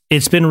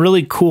it's been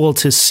really cool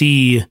to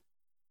see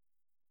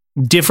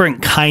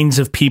different kinds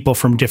of people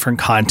from different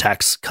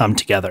contexts come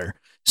together.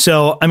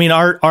 So, I mean,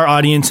 our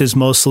audience is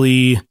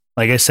mostly,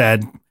 like I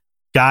said,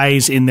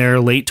 guys in their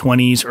late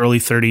 20s, early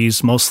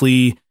 30s,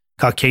 mostly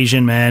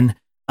Caucasian men.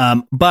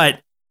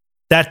 But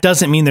that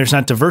doesn't mean there's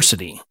not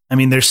diversity. I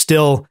mean, there's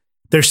still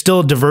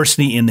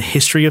diversity in the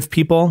history of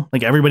people.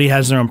 Like everybody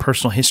has their own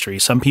personal history.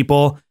 Some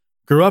people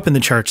grew up in the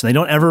church and they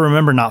don't ever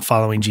remember not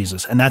following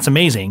Jesus. And that's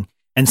amazing.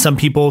 And some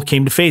people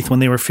came to faith when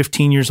they were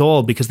 15 years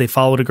old because they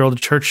followed a girl to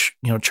church,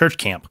 church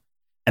camp.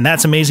 And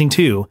that's amazing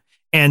too.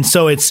 And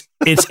so it's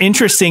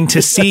interesting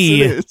to see,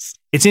 Yes,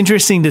 it's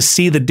interesting to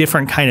see the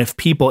different kind of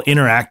people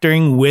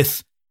interacting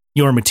with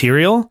your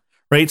material,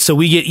 right? So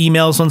we get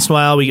emails once in a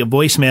while, we get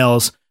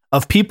voicemails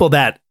of people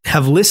that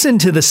have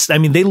listened to this. I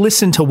mean, they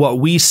listen to what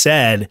we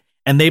said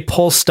and they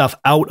pull stuff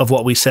out of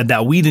what we said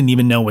that we didn't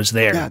even know was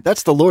there. Yeah,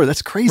 that's the Lord.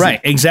 That's crazy. Right,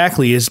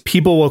 exactly. Is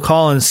people will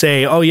call and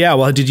say, oh yeah,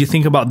 well, did you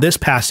think about this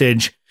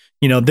passage?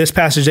 This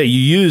passage that you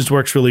used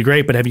works really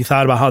great, but have you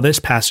thought about how this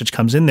passage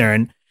comes in there?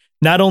 And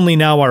not only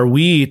now are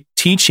we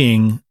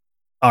teaching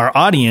our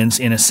audience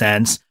in a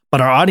sense, but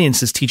our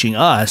audience is teaching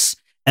us.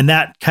 And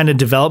that kind of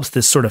develops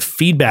this sort of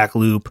feedback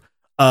loop,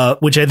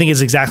 which I think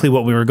is exactly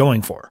what we were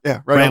going for.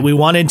 Yeah, right. We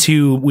wanted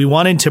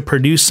to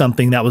produce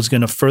something that was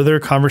going to further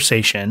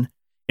conversation.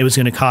 It was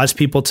going to cause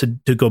people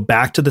to go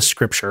back to the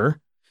scripture.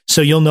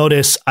 So you'll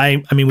notice,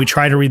 I mean, we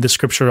try to read the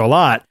scripture a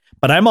lot,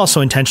 but I'm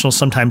also intentional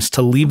sometimes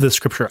to leave the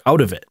scripture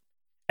out of it.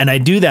 And I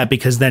do that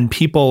because then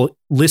people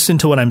listen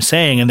to what I'm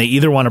saying and they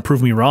either want to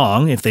prove me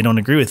wrong if they don't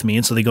agree with me.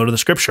 And so they go to the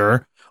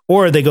scripture,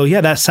 or they go,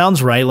 yeah, that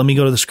sounds right. Let me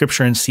go to the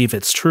scripture and see if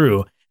it's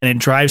true. And it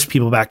drives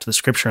people back to the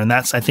scripture. And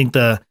that's, I think,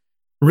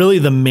 really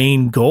the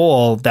main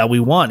goal that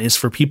we want is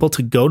for people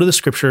to go to the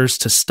scriptures,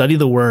 to study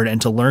the word,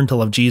 and to learn to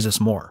love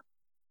Jesus more.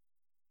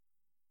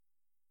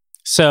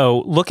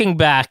 So looking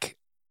back,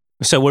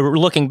 we're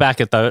looking back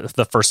at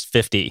the first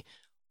 50.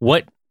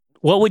 What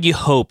would you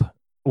hope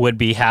would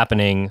be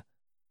happening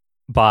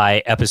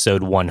by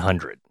episode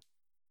 100?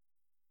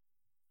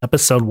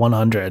 Episode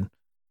 100.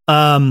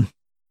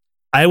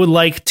 I would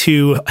like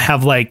to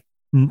have like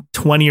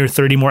 20 or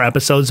 30 more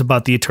episodes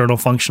about the eternal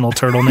functional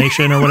turtle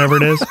nation or whatever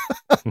it is.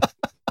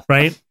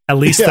 Right? At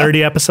least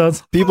 30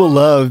 episodes. People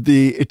love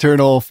the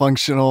eternal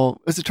functional.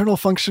 Is eternal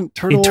function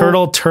turtle?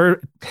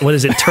 What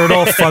is it?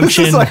 Turtle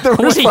function. This is like the What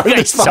worst are part you of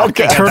this guys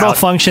talking podcast. Turtle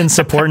function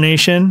support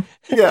nation.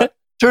 Yeah.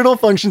 Turtle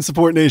function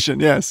support nation.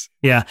 Yes.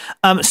 Yeah.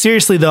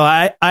 Seriously though,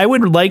 I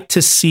would like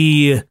to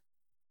see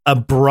a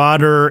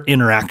broader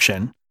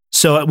interaction.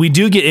 So we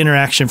do get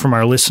interaction from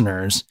our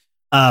listeners,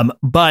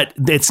 but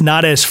it's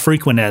not as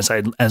frequent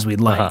as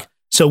we'd like. Uh-huh.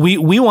 So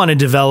we want to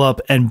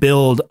develop and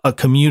build a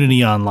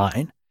community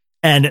online.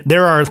 And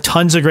there are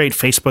tons of great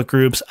Facebook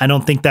groups. I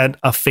don't think that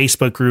a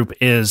Facebook group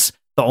is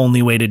the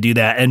only way to do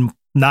that, and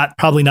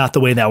probably not the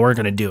way that we're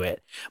going to do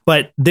it.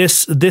 But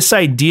this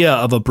idea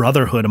of a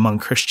brotherhood among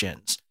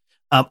Christians,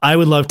 I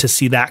would love to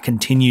see that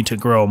continue to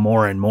grow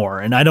more and more.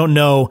 And I don't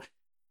know,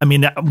 I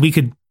mean, we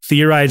could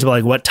theorize about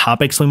like what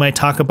topics we might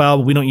talk about,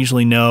 but we don't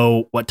usually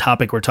know what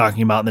topic we're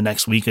talking about in the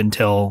next week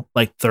until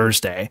like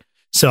Thursday.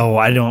 So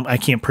I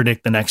can't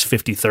predict the next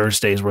 50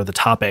 Thursdays worth of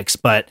topics,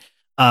 but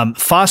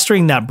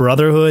fostering that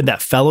brotherhood,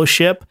 that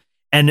fellowship,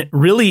 and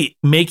really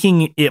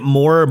making it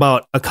more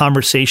about a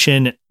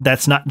conversation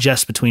that's not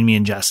just between me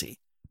and Jesse,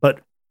 but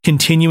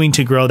continuing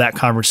to grow that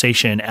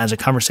conversation as a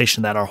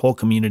conversation that our whole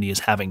community is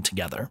having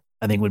together,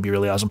 I think would be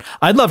really awesome.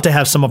 I'd love to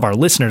have some of our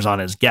listeners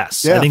on as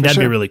guests. Yeah, I think for that'd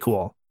be sure. really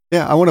cool.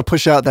 Yeah. I want to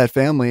push out that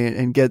family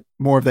and get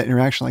more of that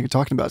interaction like you're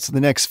talking about. So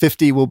the next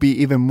 50 will be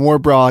even more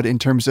broad in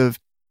terms of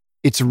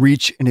its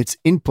reach and its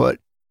input.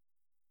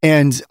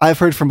 And I've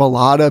heard from a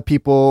lot of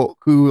people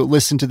who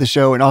listen to the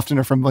show and often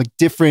are from like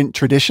different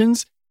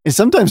traditions and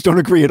sometimes don't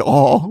agree at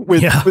all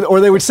with, or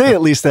they would say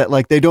at least that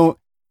like they don't,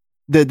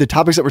 the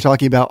topics that we're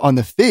talking about on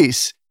the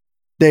face,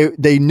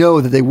 they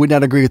know that they would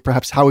not agree with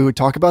perhaps how we would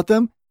talk about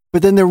them,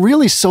 but then they're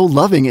really so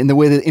loving in the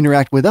way they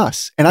interact with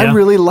us. And I Yeah.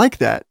 really like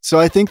that. So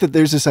I think that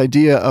there's this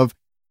idea of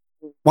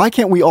why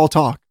can't we all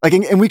talk? Like,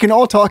 and we can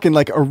all talk in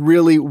like a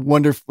really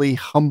wonderfully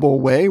humble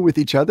way with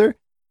each other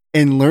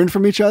and learn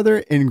from each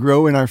other and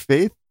grow in our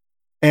faith.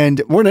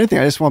 And more than anything,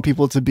 I just want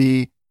people to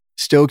be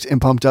stoked and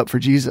pumped up for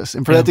Jesus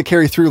and for Yeah. that to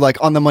carry through like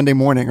on the Monday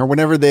morning or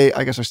whenever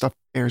I guess our stuff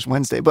airs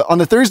Wednesday, but on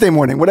the Thursday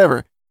morning,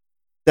 whatever,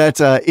 that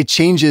it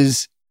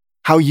changes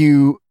how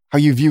you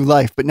view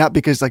life, but not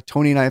because like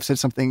Tony and I have said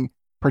something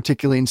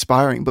particularly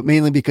inspiring, but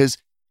mainly because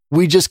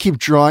we just keep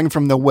drawing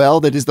from the well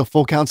that is the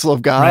full counsel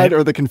of God Right.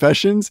 or the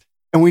confessions.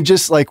 And we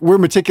just like, we're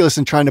meticulous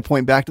in trying to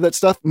point back to that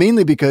stuff,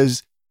 mainly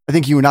because I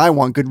think you and I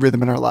want good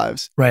rhythm in our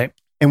lives. Right.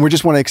 And we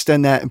just want to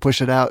extend that and push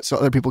it out so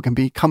other people can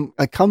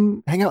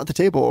come hang out at the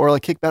table or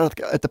like kick back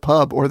at the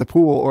pub or the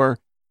pool or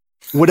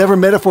whatever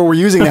metaphor we're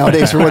using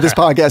nowadays for what this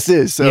podcast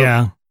is. So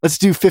Yeah. let's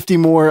do 50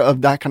 more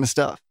of that kind of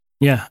stuff.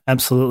 Yeah,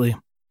 absolutely.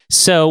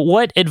 So,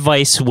 what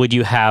advice would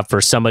you have for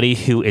somebody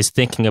who is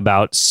thinking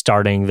about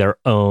starting their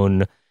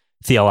own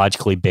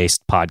theologically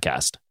based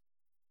podcast?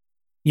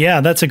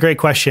 Yeah, that's a great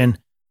question.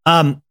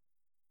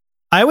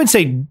 I would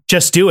say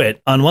just do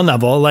it on one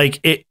level. Like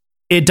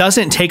it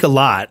doesn't take a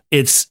lot.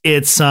 It's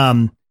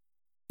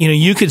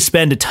you could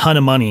spend a ton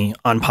of money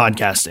on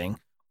podcasting,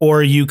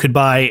 or you could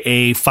buy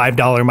a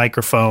 $5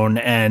 microphone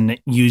and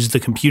use the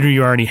computer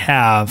you already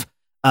have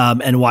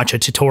and watch a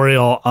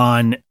tutorial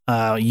on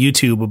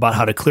YouTube about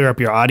how to clear up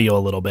your audio a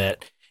little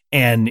bit,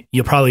 and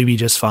you'll probably be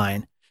just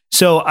fine.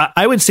 So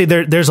I would say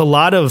there's a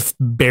lot of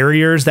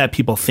barriers that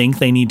people think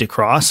they need to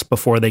cross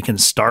before they can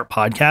start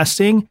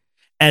podcasting.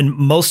 And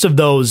most of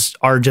those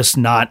are just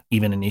not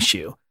even an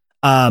issue.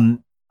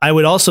 I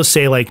would also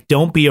say, like,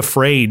 don't be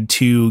afraid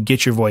to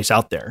get your voice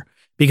out there,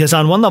 because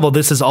on one level,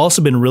 this has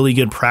also been really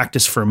good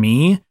practice for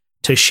me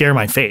to share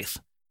my faith.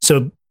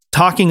 So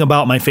talking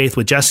about my faith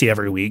with Jesse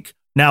every week.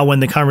 Now, when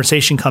the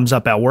conversation comes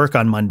up at work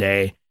on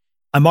Monday,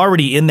 I'm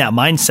already in that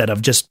mindset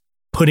of just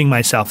putting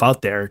myself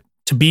out there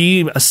to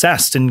be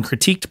assessed and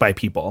critiqued by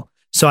people.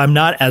 So I'm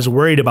not as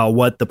worried about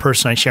what the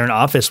person I share an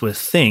office with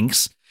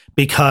thinks,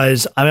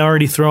 because I'm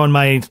already throwing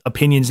my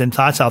opinions and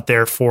thoughts out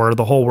there for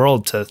the whole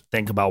world to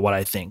think about what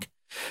I think.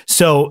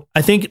 So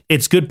I think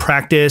it's good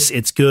practice.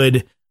 It's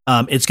good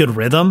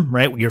rhythm,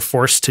 right? You're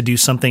forced to do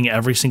something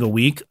every single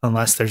week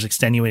unless there's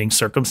extenuating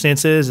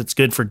circumstances. It's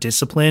good for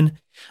discipline.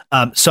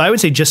 So I would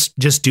say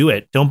just do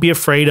it. Don't be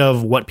afraid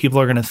of what people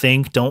are going to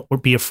think. Don't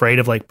be afraid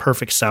of like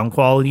perfect sound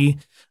quality.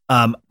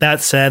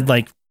 That said,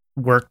 like,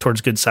 work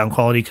towards good sound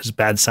quality, because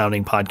bad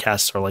sounding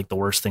podcasts are like the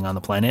worst thing on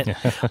the planet.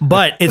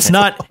 But it's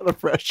not A lot of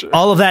pressure.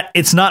 all of that.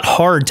 It's not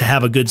hard to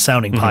have a good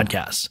sounding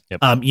podcast.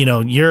 Yep.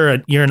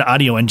 You're an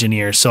audio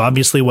engineer, so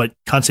obviously what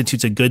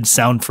constitutes a good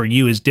sound for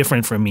you is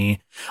different from me,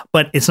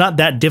 but it's not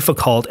that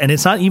difficult, and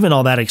it's not even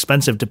all that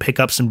expensive to pick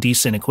up some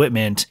decent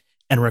equipment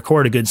and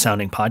record a good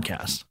sounding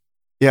podcast.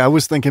 Yeah, I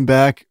was thinking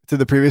back to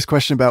the previous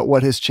question about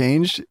what has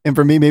changed. And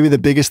for me, maybe the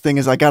biggest thing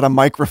is I got a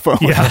microphone.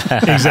 Yeah,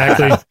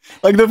 exactly.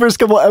 Like the first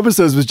couple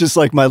episodes was just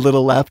like my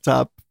little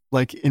laptop,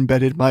 like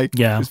embedded mic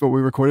Yeah. is what we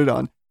recorded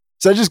on.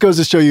 So that just goes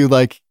to show you,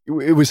 like,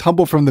 it was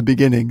humble from the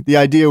beginning. The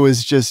idea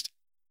was just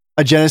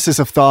a genesis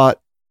of thought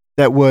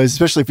that was,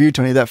 especially for you,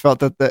 Tony, that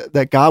felt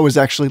that God was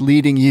actually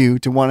leading you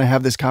to want to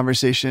have this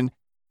conversation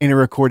in a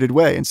recorded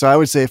way. And so I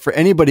would say for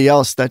anybody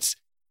else that's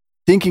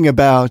thinking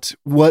about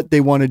what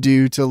they want to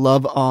do to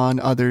love on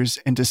others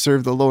and to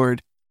serve the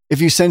Lord, if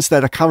you sense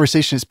that a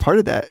conversation is part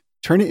of that,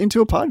 turn it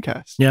into a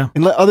podcast. Yeah.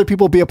 And let other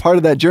people be a part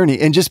of that journey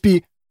and just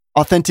be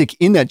authentic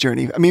in that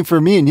journey. I mean, for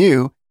me and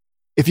you,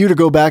 if you were to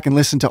go back and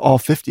listen to all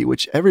 50,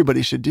 which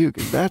everybody should do,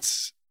 because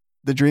that's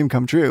the dream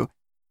come true,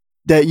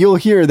 that you'll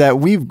hear that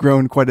we've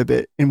grown quite a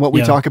bit in what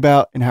we Yeah. talk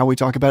about and how we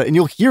talk about it. And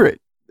you'll hear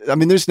it. I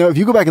mean, if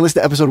you go back and listen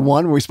to episode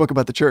 1 where we spoke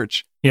about the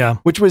church, Yeah.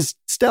 which was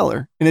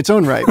stellar in its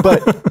own right,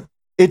 but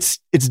it's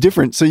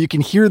different. So you can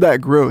hear that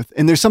growth.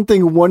 And there's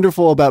something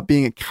wonderful about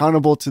being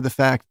accountable to the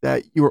fact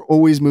that you are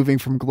always moving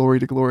from glory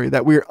to glory,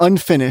 that we're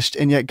unfinished,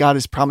 and yet God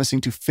is promising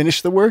to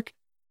finish the work.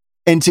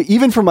 And to,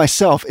 even for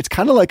myself, it's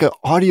kind of like an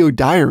audio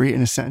diary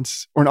in a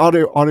sense, or an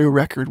audio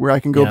record where I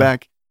can go Yeah.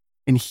 back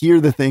and hear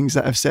the things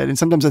that I've said. And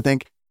sometimes I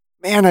think,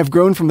 man, I've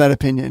grown from that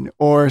opinion.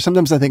 Or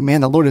sometimes I think,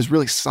 man, the Lord has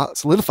really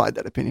solidified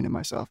that opinion in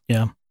myself.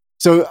 Yeah.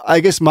 So I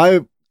guess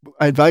my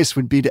advice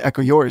would be to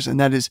echo yours, and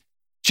that is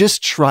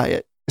just try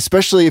it,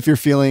 especially if you're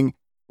feeling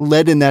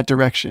led in that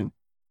direction.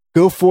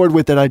 Go forward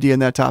with that idea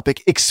and that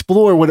topic.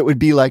 Explore what it would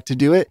be like to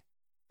do it.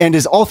 And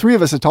as all three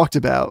of us have talked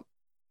about,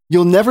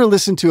 you'll never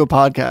listen to a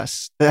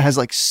podcast that has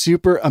like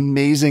super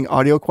amazing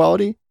audio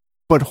quality,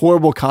 but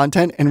horrible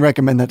content and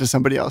recommend that to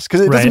somebody else.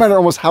 Because it doesn't Right. matter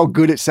almost how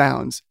good it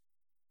sounds.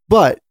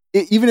 But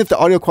even if the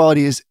audio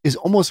quality is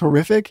almost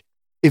horrific,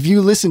 if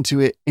you listen to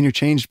it and you're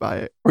changed by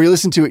it, or you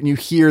listen to it and you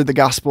hear the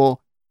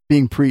gospel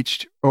being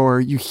preached, or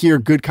you hear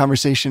good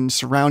conversation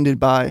surrounded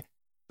by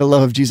the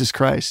love of Jesus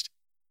Christ,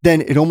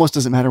 then it almost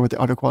doesn't matter what the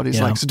audio quality is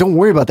Yeah. like. So don't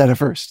worry about that at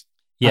first.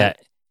 Yeah.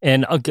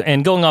 And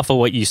going off of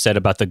what you said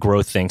about the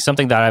growth thing,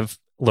 something that I've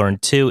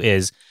learned too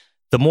is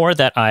the more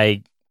that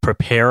I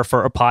prepare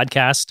for a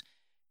podcast,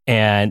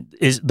 and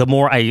is the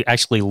more I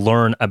actually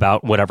learn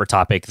about whatever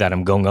topic that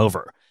I'm going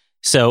over.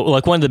 So,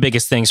 like, one of the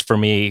biggest things for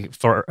me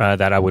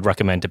that I would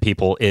recommend to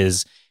people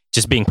is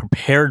just being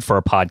prepared for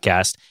a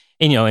podcast.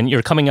 And, and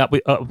you're coming up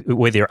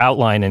with your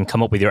outline and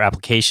come up with your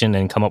application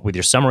and come up with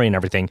your summary and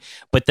everything.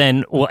 But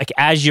then, like,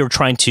 as you're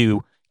trying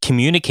to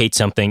communicate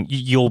something,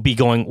 you'll be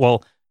going,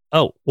 well,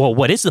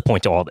 what is the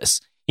point to all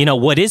this?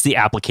 What is the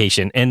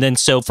application? And then,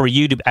 so for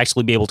you to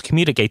actually be able to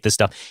communicate this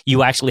stuff,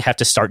 you actually have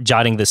to start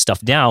jotting this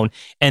stuff down.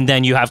 And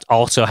then you have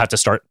to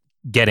start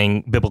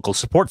getting biblical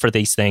support for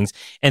these things.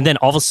 And then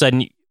all of a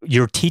sudden,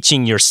 you're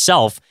teaching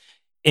yourself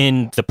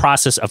in the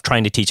process of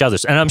trying to teach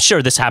others. And I'm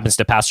sure this happens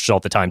to pastors all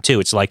the time too.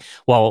 It's like,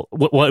 well,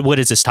 what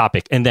is this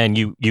topic? And then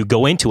you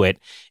go into it.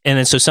 And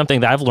then so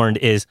something that I've learned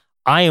is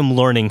I am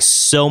learning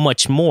so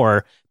much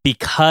more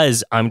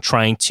because I'm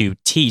trying to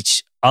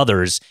teach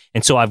others.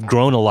 And so I've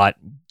grown a lot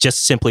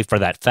just simply for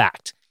that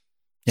fact.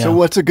 Yeah. So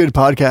what's a good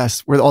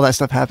podcast where all that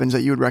stuff happens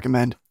that you would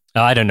recommend?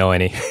 I don't know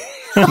any.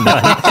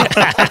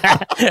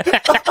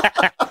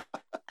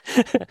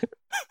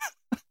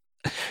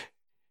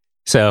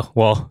 So,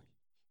 well,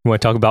 you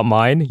want to talk about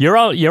mine? You're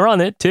on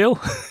it too.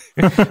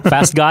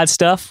 Fast God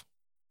stuff.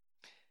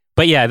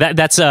 But yeah,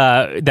 that's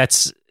something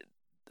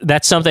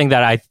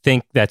that I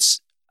think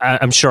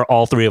I'm sure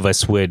all three of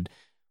us would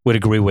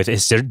agree with.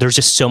 Is there's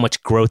just so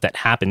much growth that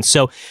happens.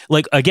 So,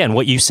 like, again,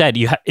 what you said,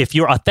 if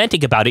you're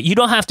authentic about it, you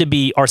don't have to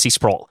be R.C.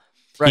 Sproul.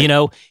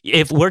 Right.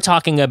 If we're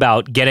talking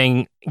about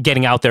getting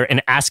out there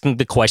and asking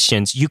the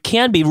questions, you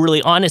can be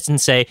really honest and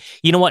say,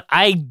 you know what,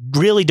 I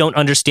really don't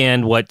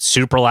understand what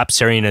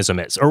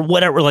supralapsarianism is, or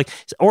whatever, like,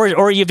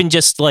 or even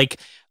just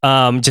like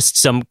just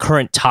some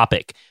current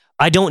topic.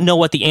 I don't know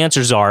what the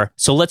answers are,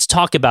 so let's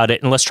talk about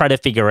it and let's try to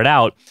figure it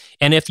out.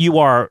 And if you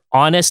are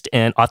honest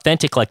and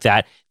authentic like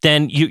that,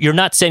 then you're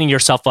not setting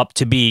yourself up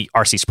to be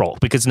R.C. Sproul,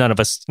 because none of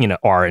us,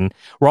 are, and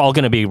we're all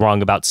going to be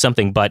wrong about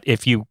something. But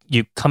if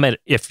we come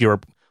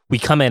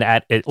in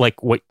at it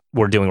like what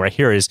we're doing right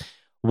here is,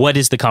 what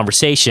is the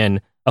conversation?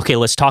 Okay,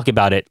 let's talk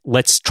about it.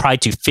 Let's try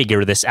to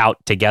figure this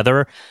out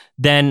together.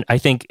 Then I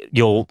think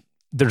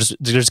there's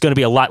going to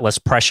be a lot less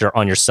pressure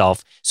on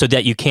yourself so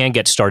that you can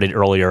get started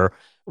earlier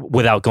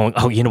without going,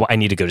 I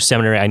need to go to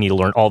seminary. I need to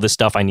learn all this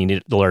stuff. I need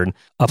to learn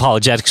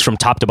apologetics from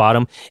top to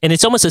bottom. And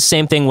it's almost the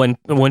same thing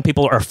when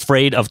people are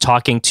afraid of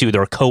talking to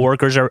their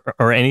coworkers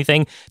or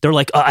anything. They're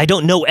like, I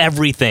don't know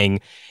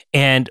everything.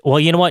 And well,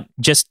 you know what?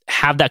 Just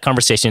have that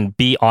conversation.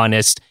 Be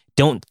honest.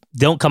 Don't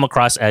come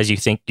across as you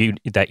think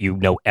that you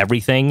know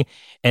everything,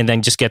 and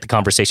then just get the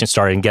conversation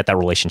started and get that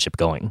relationship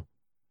going.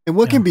 And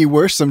what can be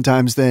worse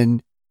sometimes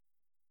than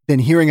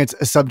hearing a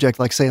subject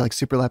like, say, like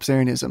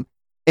supralapsarianism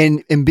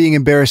and being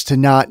embarrassed to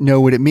not know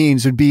what it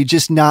means would be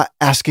just not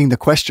asking the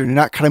question and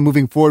not kind of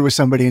moving forward with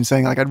somebody and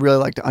saying, like, I'd really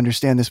like to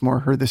understand this more,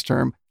 heard this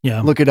term,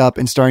 look it up,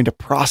 and starting to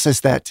process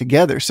that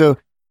together. So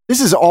this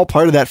is all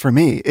part of that for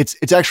me.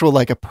 It's actual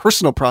like a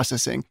personal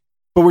processing,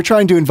 but we're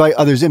trying to invite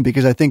others in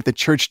because I think the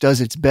church does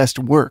its best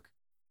work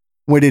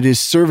when it is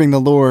serving the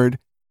Lord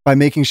by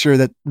making sure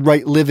that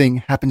right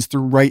living happens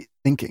through right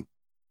thinking.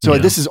 So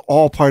this is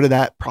all part of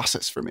that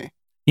process for me.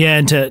 Yeah.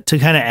 And to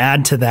kind of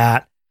add to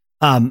that,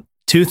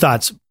 two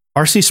thoughts.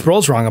 R.C.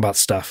 Sproul's wrong about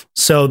stuff.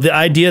 So the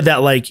idea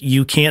that like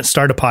you can't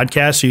start a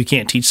podcast or you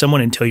can't teach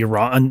someone until you're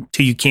wrong,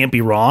 until you can't be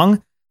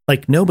wrong,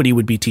 like nobody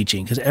would be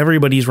teaching because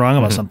everybody's wrong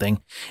about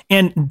something.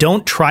 And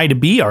don't try to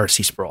be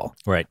R.C. Sproul.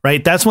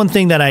 Right. That's one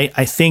thing that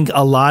I think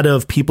a lot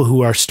of people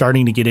who are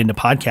starting to get into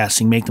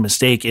podcasting make the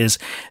mistake is,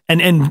 and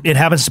it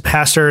happens to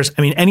pastors.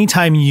 I mean,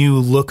 anytime you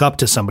look up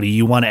to somebody,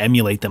 you want to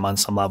emulate them on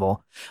some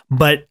level.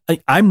 But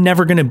I'm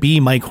never going to be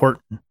Mike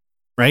Horton,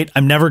 right?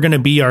 I'm never going to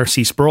be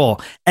R.C. Sproul.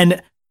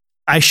 And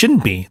I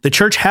shouldn't be. The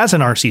church has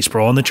an R.C.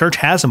 Sproul and the church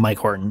has a Mike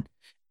Horton.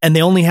 And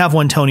they only have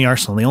one Tony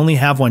Arsenal. They only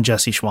have one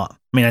Jesse Schwam.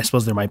 I mean, I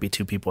suppose there might be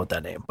two people with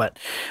that name, but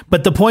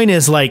the point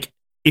is, like,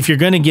 if you're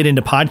going to get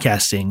into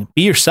podcasting,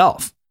 be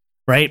yourself,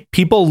 right?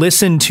 People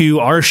listen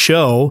to our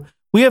show.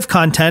 We have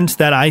content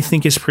that I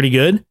think is pretty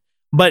good,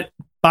 but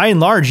by and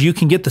large, you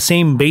can get the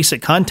same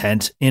basic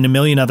content in a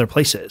million other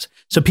places.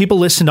 So people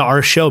listen to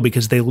our show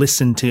because they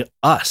listen to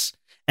us.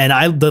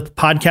 And the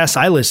podcasts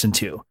I listen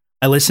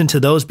to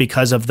those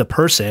because of the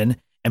person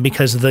and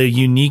because of the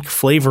unique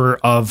flavor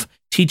of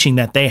teaching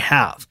that they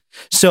have.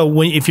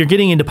 So if you're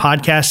getting into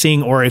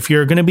podcasting, or if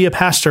you're going to be a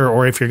pastor,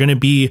 or if you're going to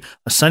be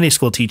a Sunday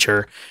school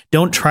teacher,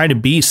 don't try to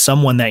be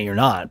someone that you're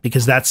not,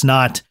 because God's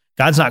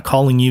not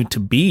calling you to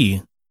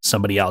be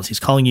somebody else. He's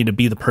calling you to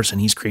be the person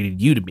he's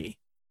created you to be.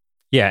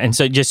 Yeah. And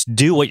so just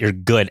do what you're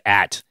good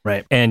at.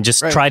 Right. And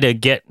just try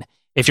to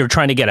if you're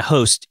trying to get a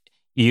host,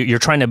 you're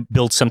trying to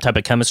build some type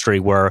of chemistry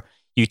where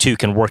you two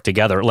can work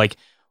together. Like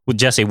with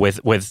Jesse,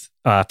 with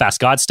Fast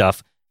God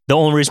stuff, the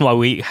only reason why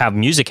we have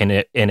music in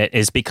it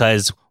is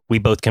because we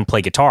both can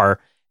play guitar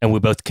and we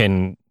both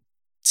can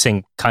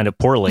sing kind of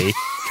poorly.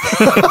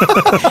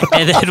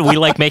 And then we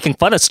like making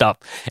fun of stuff,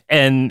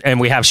 and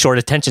we have short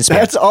attention spans.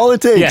 That's all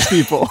it takes,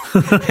 people.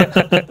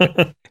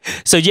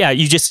 So yeah,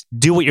 you just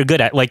do what you're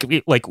good at. Like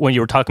when you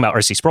were talking about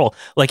R.C. Sproul,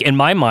 like in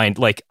my mind,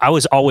 like I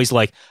was always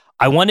like,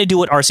 I want to do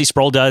what R.C.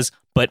 Sproul does,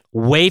 but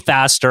way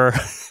faster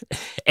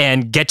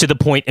and get to the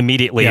point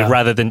immediately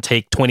rather than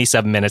take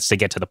 27 minutes to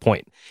get to the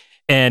point.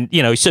 And,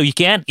 so you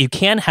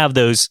can have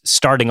those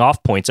starting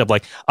off points of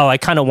like, oh, I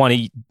kind of want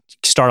to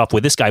start off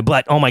with this guy,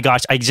 but oh my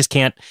gosh, I just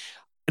can't.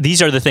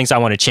 These are the things I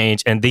want to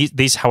change. And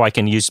these how I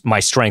can use my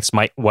strengths,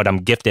 what I'm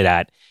gifted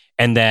at.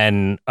 And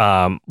then,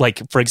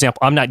 like, for example,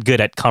 I'm not good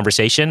at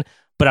conversation,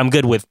 but I'm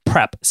good with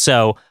prep.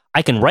 So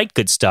I can write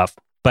good stuff,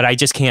 but I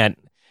just can't.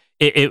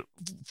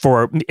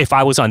 If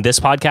I was on this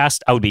podcast,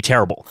 I would be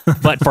terrible.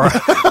 But for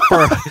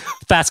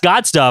Fast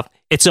God stuff,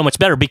 it's so much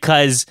better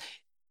because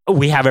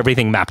we have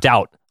everything mapped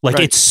out. Like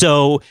it's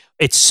so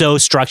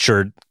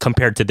structured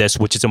compared to this,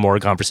 which is a more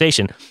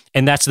conversation.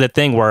 And that's the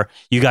thing where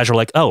you guys are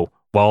like, oh,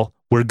 well,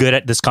 we're good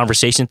at this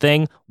conversation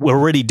thing. We're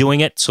already doing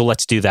it, so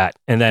let's do that.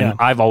 And then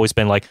I've always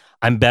been like,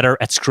 I'm better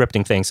at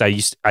scripting things. I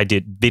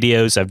did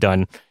videos, I've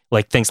done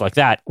like things like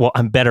that. Well,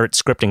 I'm better at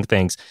scripting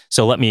things,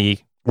 so let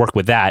me work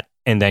with that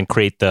and then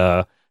create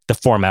the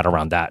format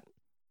around that.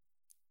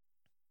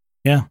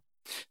 Yeah.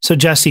 So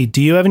Jesse,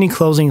 do you have any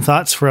closing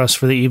thoughts for us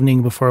for the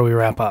evening before we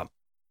wrap up?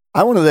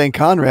 I want to thank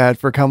Conrad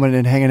for coming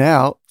and hanging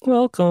out.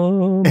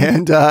 Welcome.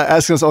 And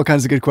asking us all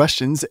kinds of good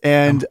questions.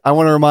 And I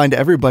want to remind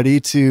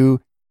everybody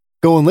to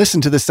go and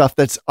listen to the stuff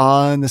that's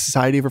on the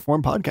Society of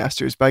Reformed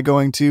Podcasters by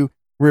going to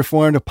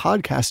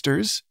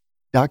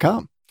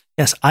reformedpodcasters.com.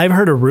 Yes, I've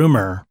heard a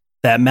rumor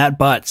that Matt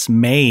Butts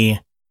may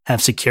have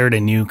secured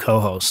a new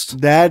co-host.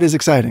 That is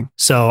exciting.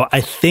 So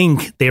I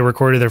think they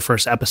recorded their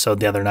first episode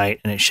the other night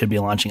and it should be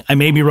launching. I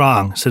may be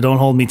wrong, so don't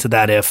hold me to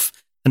that if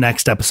the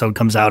next episode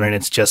comes out and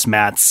it's just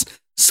Matt's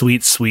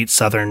sweet, sweet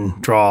Southern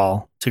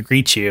drawl to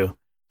greet you.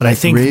 But I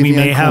think we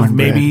may have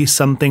maybe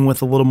something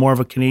with a little more of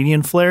a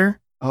Canadian flair.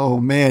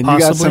 Oh man, you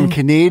got some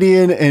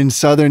Canadian and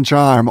Southern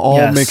charm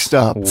all mixed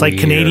up. It's like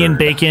Canadian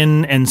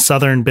bacon and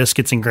Southern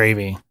biscuits and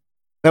gravy.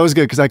 That was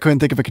good because I couldn't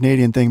think of a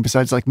Canadian thing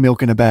besides like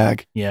milk in a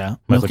bag. Yeah.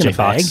 Michael J.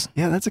 Fox.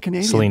 Yeah, that's a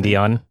Canadian. Celine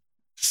Dion.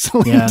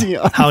 Celine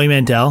Dion. Howie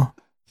Mandel.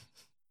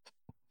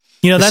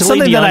 That's Celine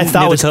something Dion that I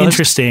thought was near the coast?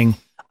 interesting.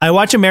 I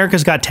watch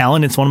America's Got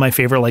Talent. It's one of my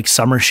favorite like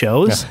summer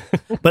shows,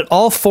 but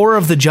all 4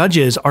 of the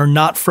judges are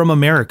not from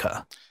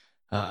America.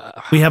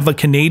 We have a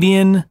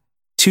Canadian,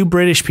 2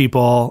 British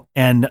people,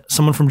 and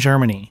someone from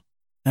Germany.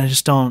 And I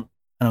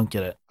don't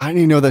get it. I didn't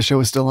even know that show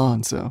was still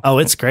on. So, oh,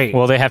 it's great.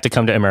 Well, they have to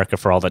come to America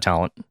for all the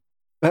talent.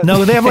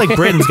 No, they have like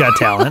Britain's Got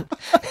Talent.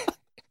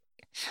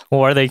 Well,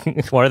 why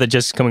are they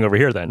just coming over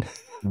here then?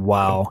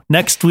 Wow.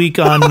 Next week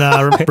on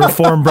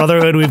Reformed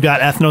Brotherhood, we've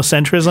got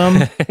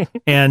ethnocentrism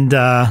and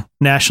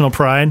national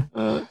pride.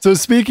 So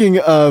speaking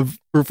of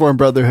Reformed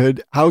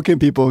Brotherhood, how can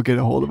people get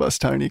a hold of us,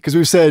 Tiny? Because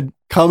we've said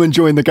come and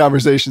join the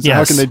conversation. So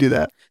how can they do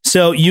that?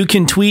 So you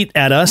can tweet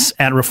at us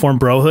at Reformed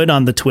Brohood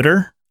on the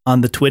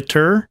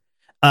Twitter.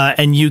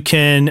 And you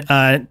can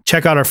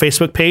check out our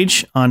Facebook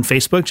page on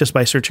Facebook just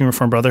by searching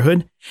Reformed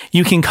Brotherhood.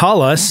 You can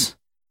call us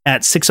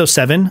at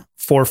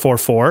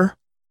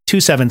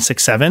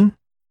 607-444-2767.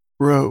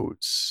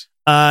 Rose.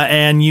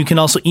 And you can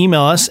also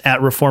email us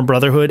at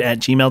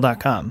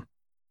reformedbrotherhood@gmail.com.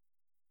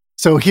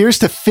 So here's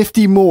to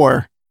 50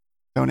 more,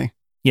 Tony.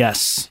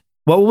 Yes.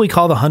 What will we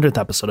call the 100th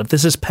episode? If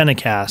this is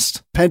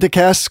Pentacast.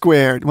 Pentacast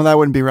squared. Well, that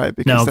wouldn't be right.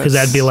 No, because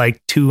that'd be like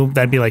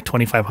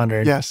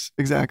 2,500. Yes,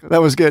 exactly.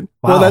 That was good.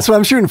 Wow. Well, that's what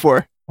I'm shooting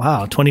for.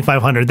 Wow,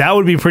 2,500. That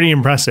would be pretty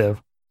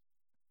impressive.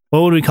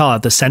 What would we call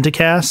it? The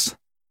Centicast?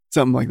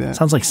 Something like that.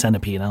 Sounds like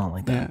centipede. I don't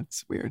like that. Yeah,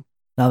 it's weird.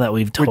 Now that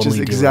we've totally Which is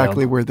exactly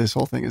derailed. where this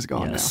whole thing is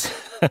going now.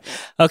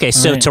 Okay,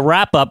 so right. to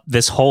wrap up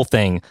this whole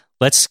thing,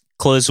 let's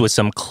close with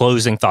some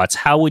closing thoughts.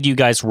 How would you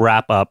guys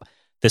wrap up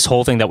this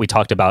whole thing that we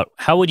talked about?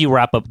 How would you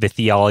wrap up the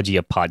theology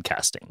of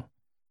podcasting?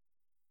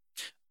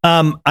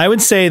 I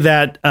would say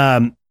that,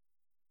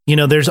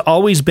 there's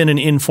always been an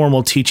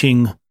informal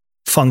teaching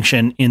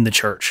function in the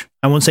church.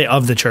 I won't say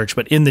of the church,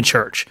 but in the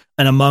church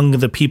and among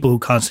the people who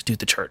constitute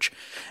the church.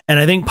 And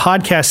I think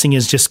podcasting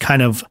is just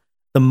kind of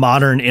the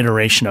modern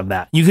iteration of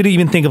that. You could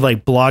even think of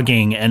like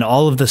blogging and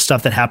all of the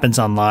stuff that happens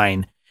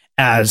online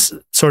as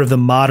sort of the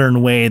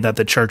modern way that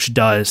the church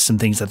does some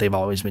things that they've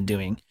always been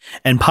doing.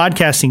 And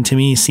podcasting to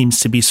me seems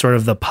to be sort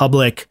of the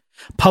public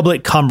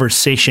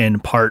conversation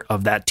part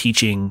of that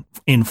teaching,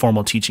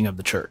 informal teaching of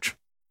the church.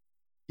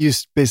 You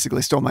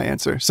basically stole my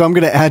answer. So I'm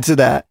going to add to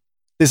that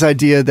this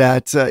idea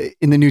that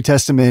in the New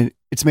Testament,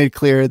 it's made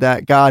clear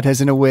that God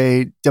has in a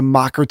way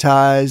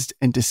democratized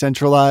and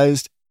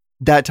decentralized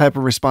that type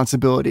of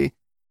responsibility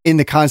in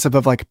the concept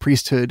of like a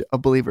priesthood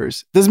of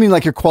believers. Doesn't mean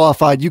like you're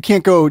qualified. You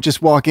can't go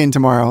just walk in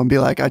tomorrow and be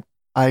like,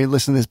 I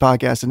listen to this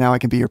podcast and now I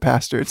can be your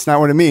pastor. It's not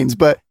what it means,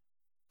 but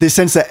the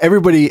sense that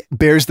everybody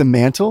bears the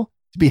mantle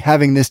to be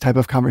having this type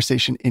of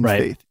conversation in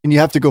faith. And you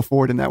have to go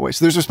forward in that way.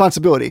 So there's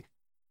responsibility,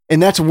 and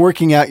that's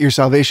working out your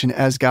salvation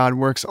as God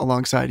works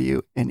alongside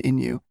you and in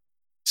you.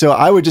 So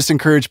I would just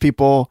encourage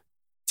people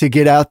to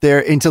get out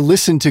there and to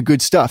listen to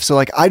good stuff. So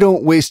like, I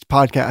don't waste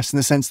podcasts in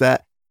the sense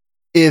that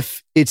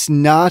if it's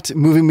not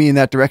moving me in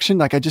that direction,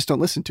 like I just don't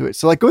listen to it.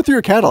 So like go through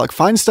your catalog,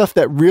 find stuff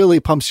that really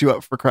pumps you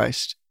up for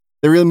Christ,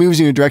 that really moves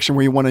you in a direction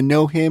where you want to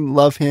know him,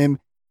 love him,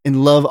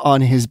 and love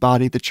on his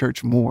body, the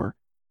church, more.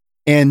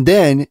 And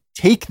then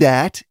take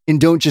that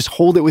and don't just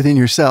hold it within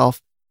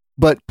yourself,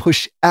 but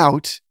push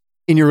out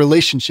in your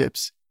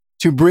relationships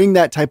to bring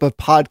that type of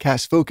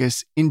podcast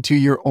focus into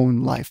your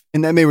own life.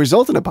 And that may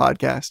result in a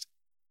podcast.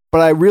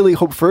 But I really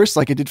hope first,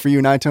 like it did for you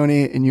and I,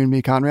 Tony, and you and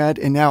me, Conrad,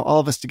 and now all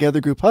of us together,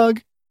 group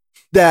hug,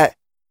 that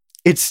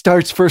it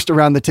starts first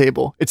around the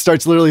table. It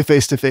starts literally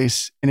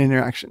face-to-face in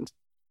interactions.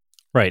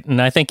 Right.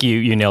 And I think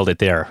you nailed it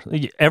there.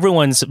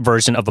 Everyone's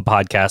version of a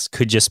podcast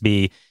could just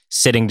be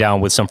sitting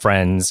down with some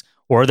friends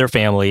or their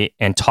family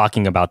and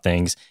talking about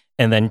things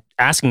and then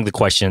asking the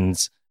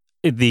questions,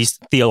 these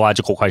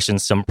theological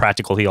questions, some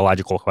practical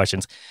theological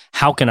questions.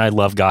 How can I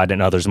love God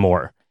and others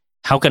more?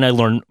 How can I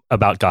learn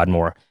about God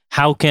more?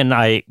 How can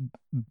I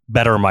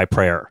better my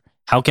prayer?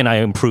 How can I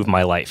improve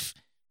my life?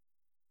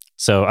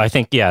 So I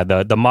think,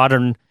 the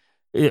modern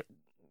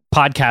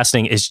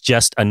podcasting is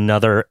just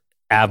another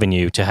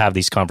avenue to have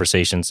these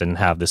conversations and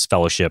have this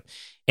fellowship.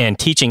 And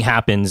teaching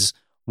happens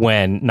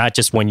not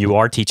just when you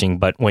are teaching,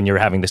 but when you're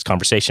having this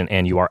conversation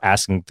and you are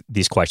asking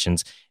these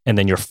questions, and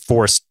then you're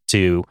forced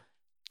to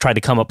try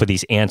to come up with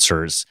these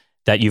answers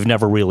that you've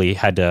never really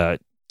had to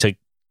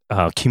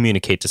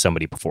communicate to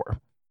somebody before.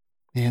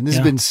 Man, this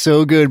has been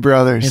so good,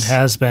 brothers. It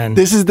has been.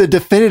 This is the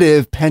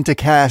definitive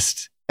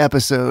Pentacast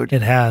episode.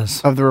 It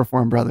has. Of the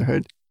Reformed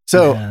Brotherhood.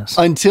 So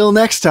until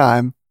next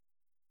time,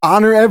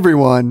 honor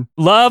everyone.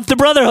 Love the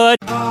brotherhood.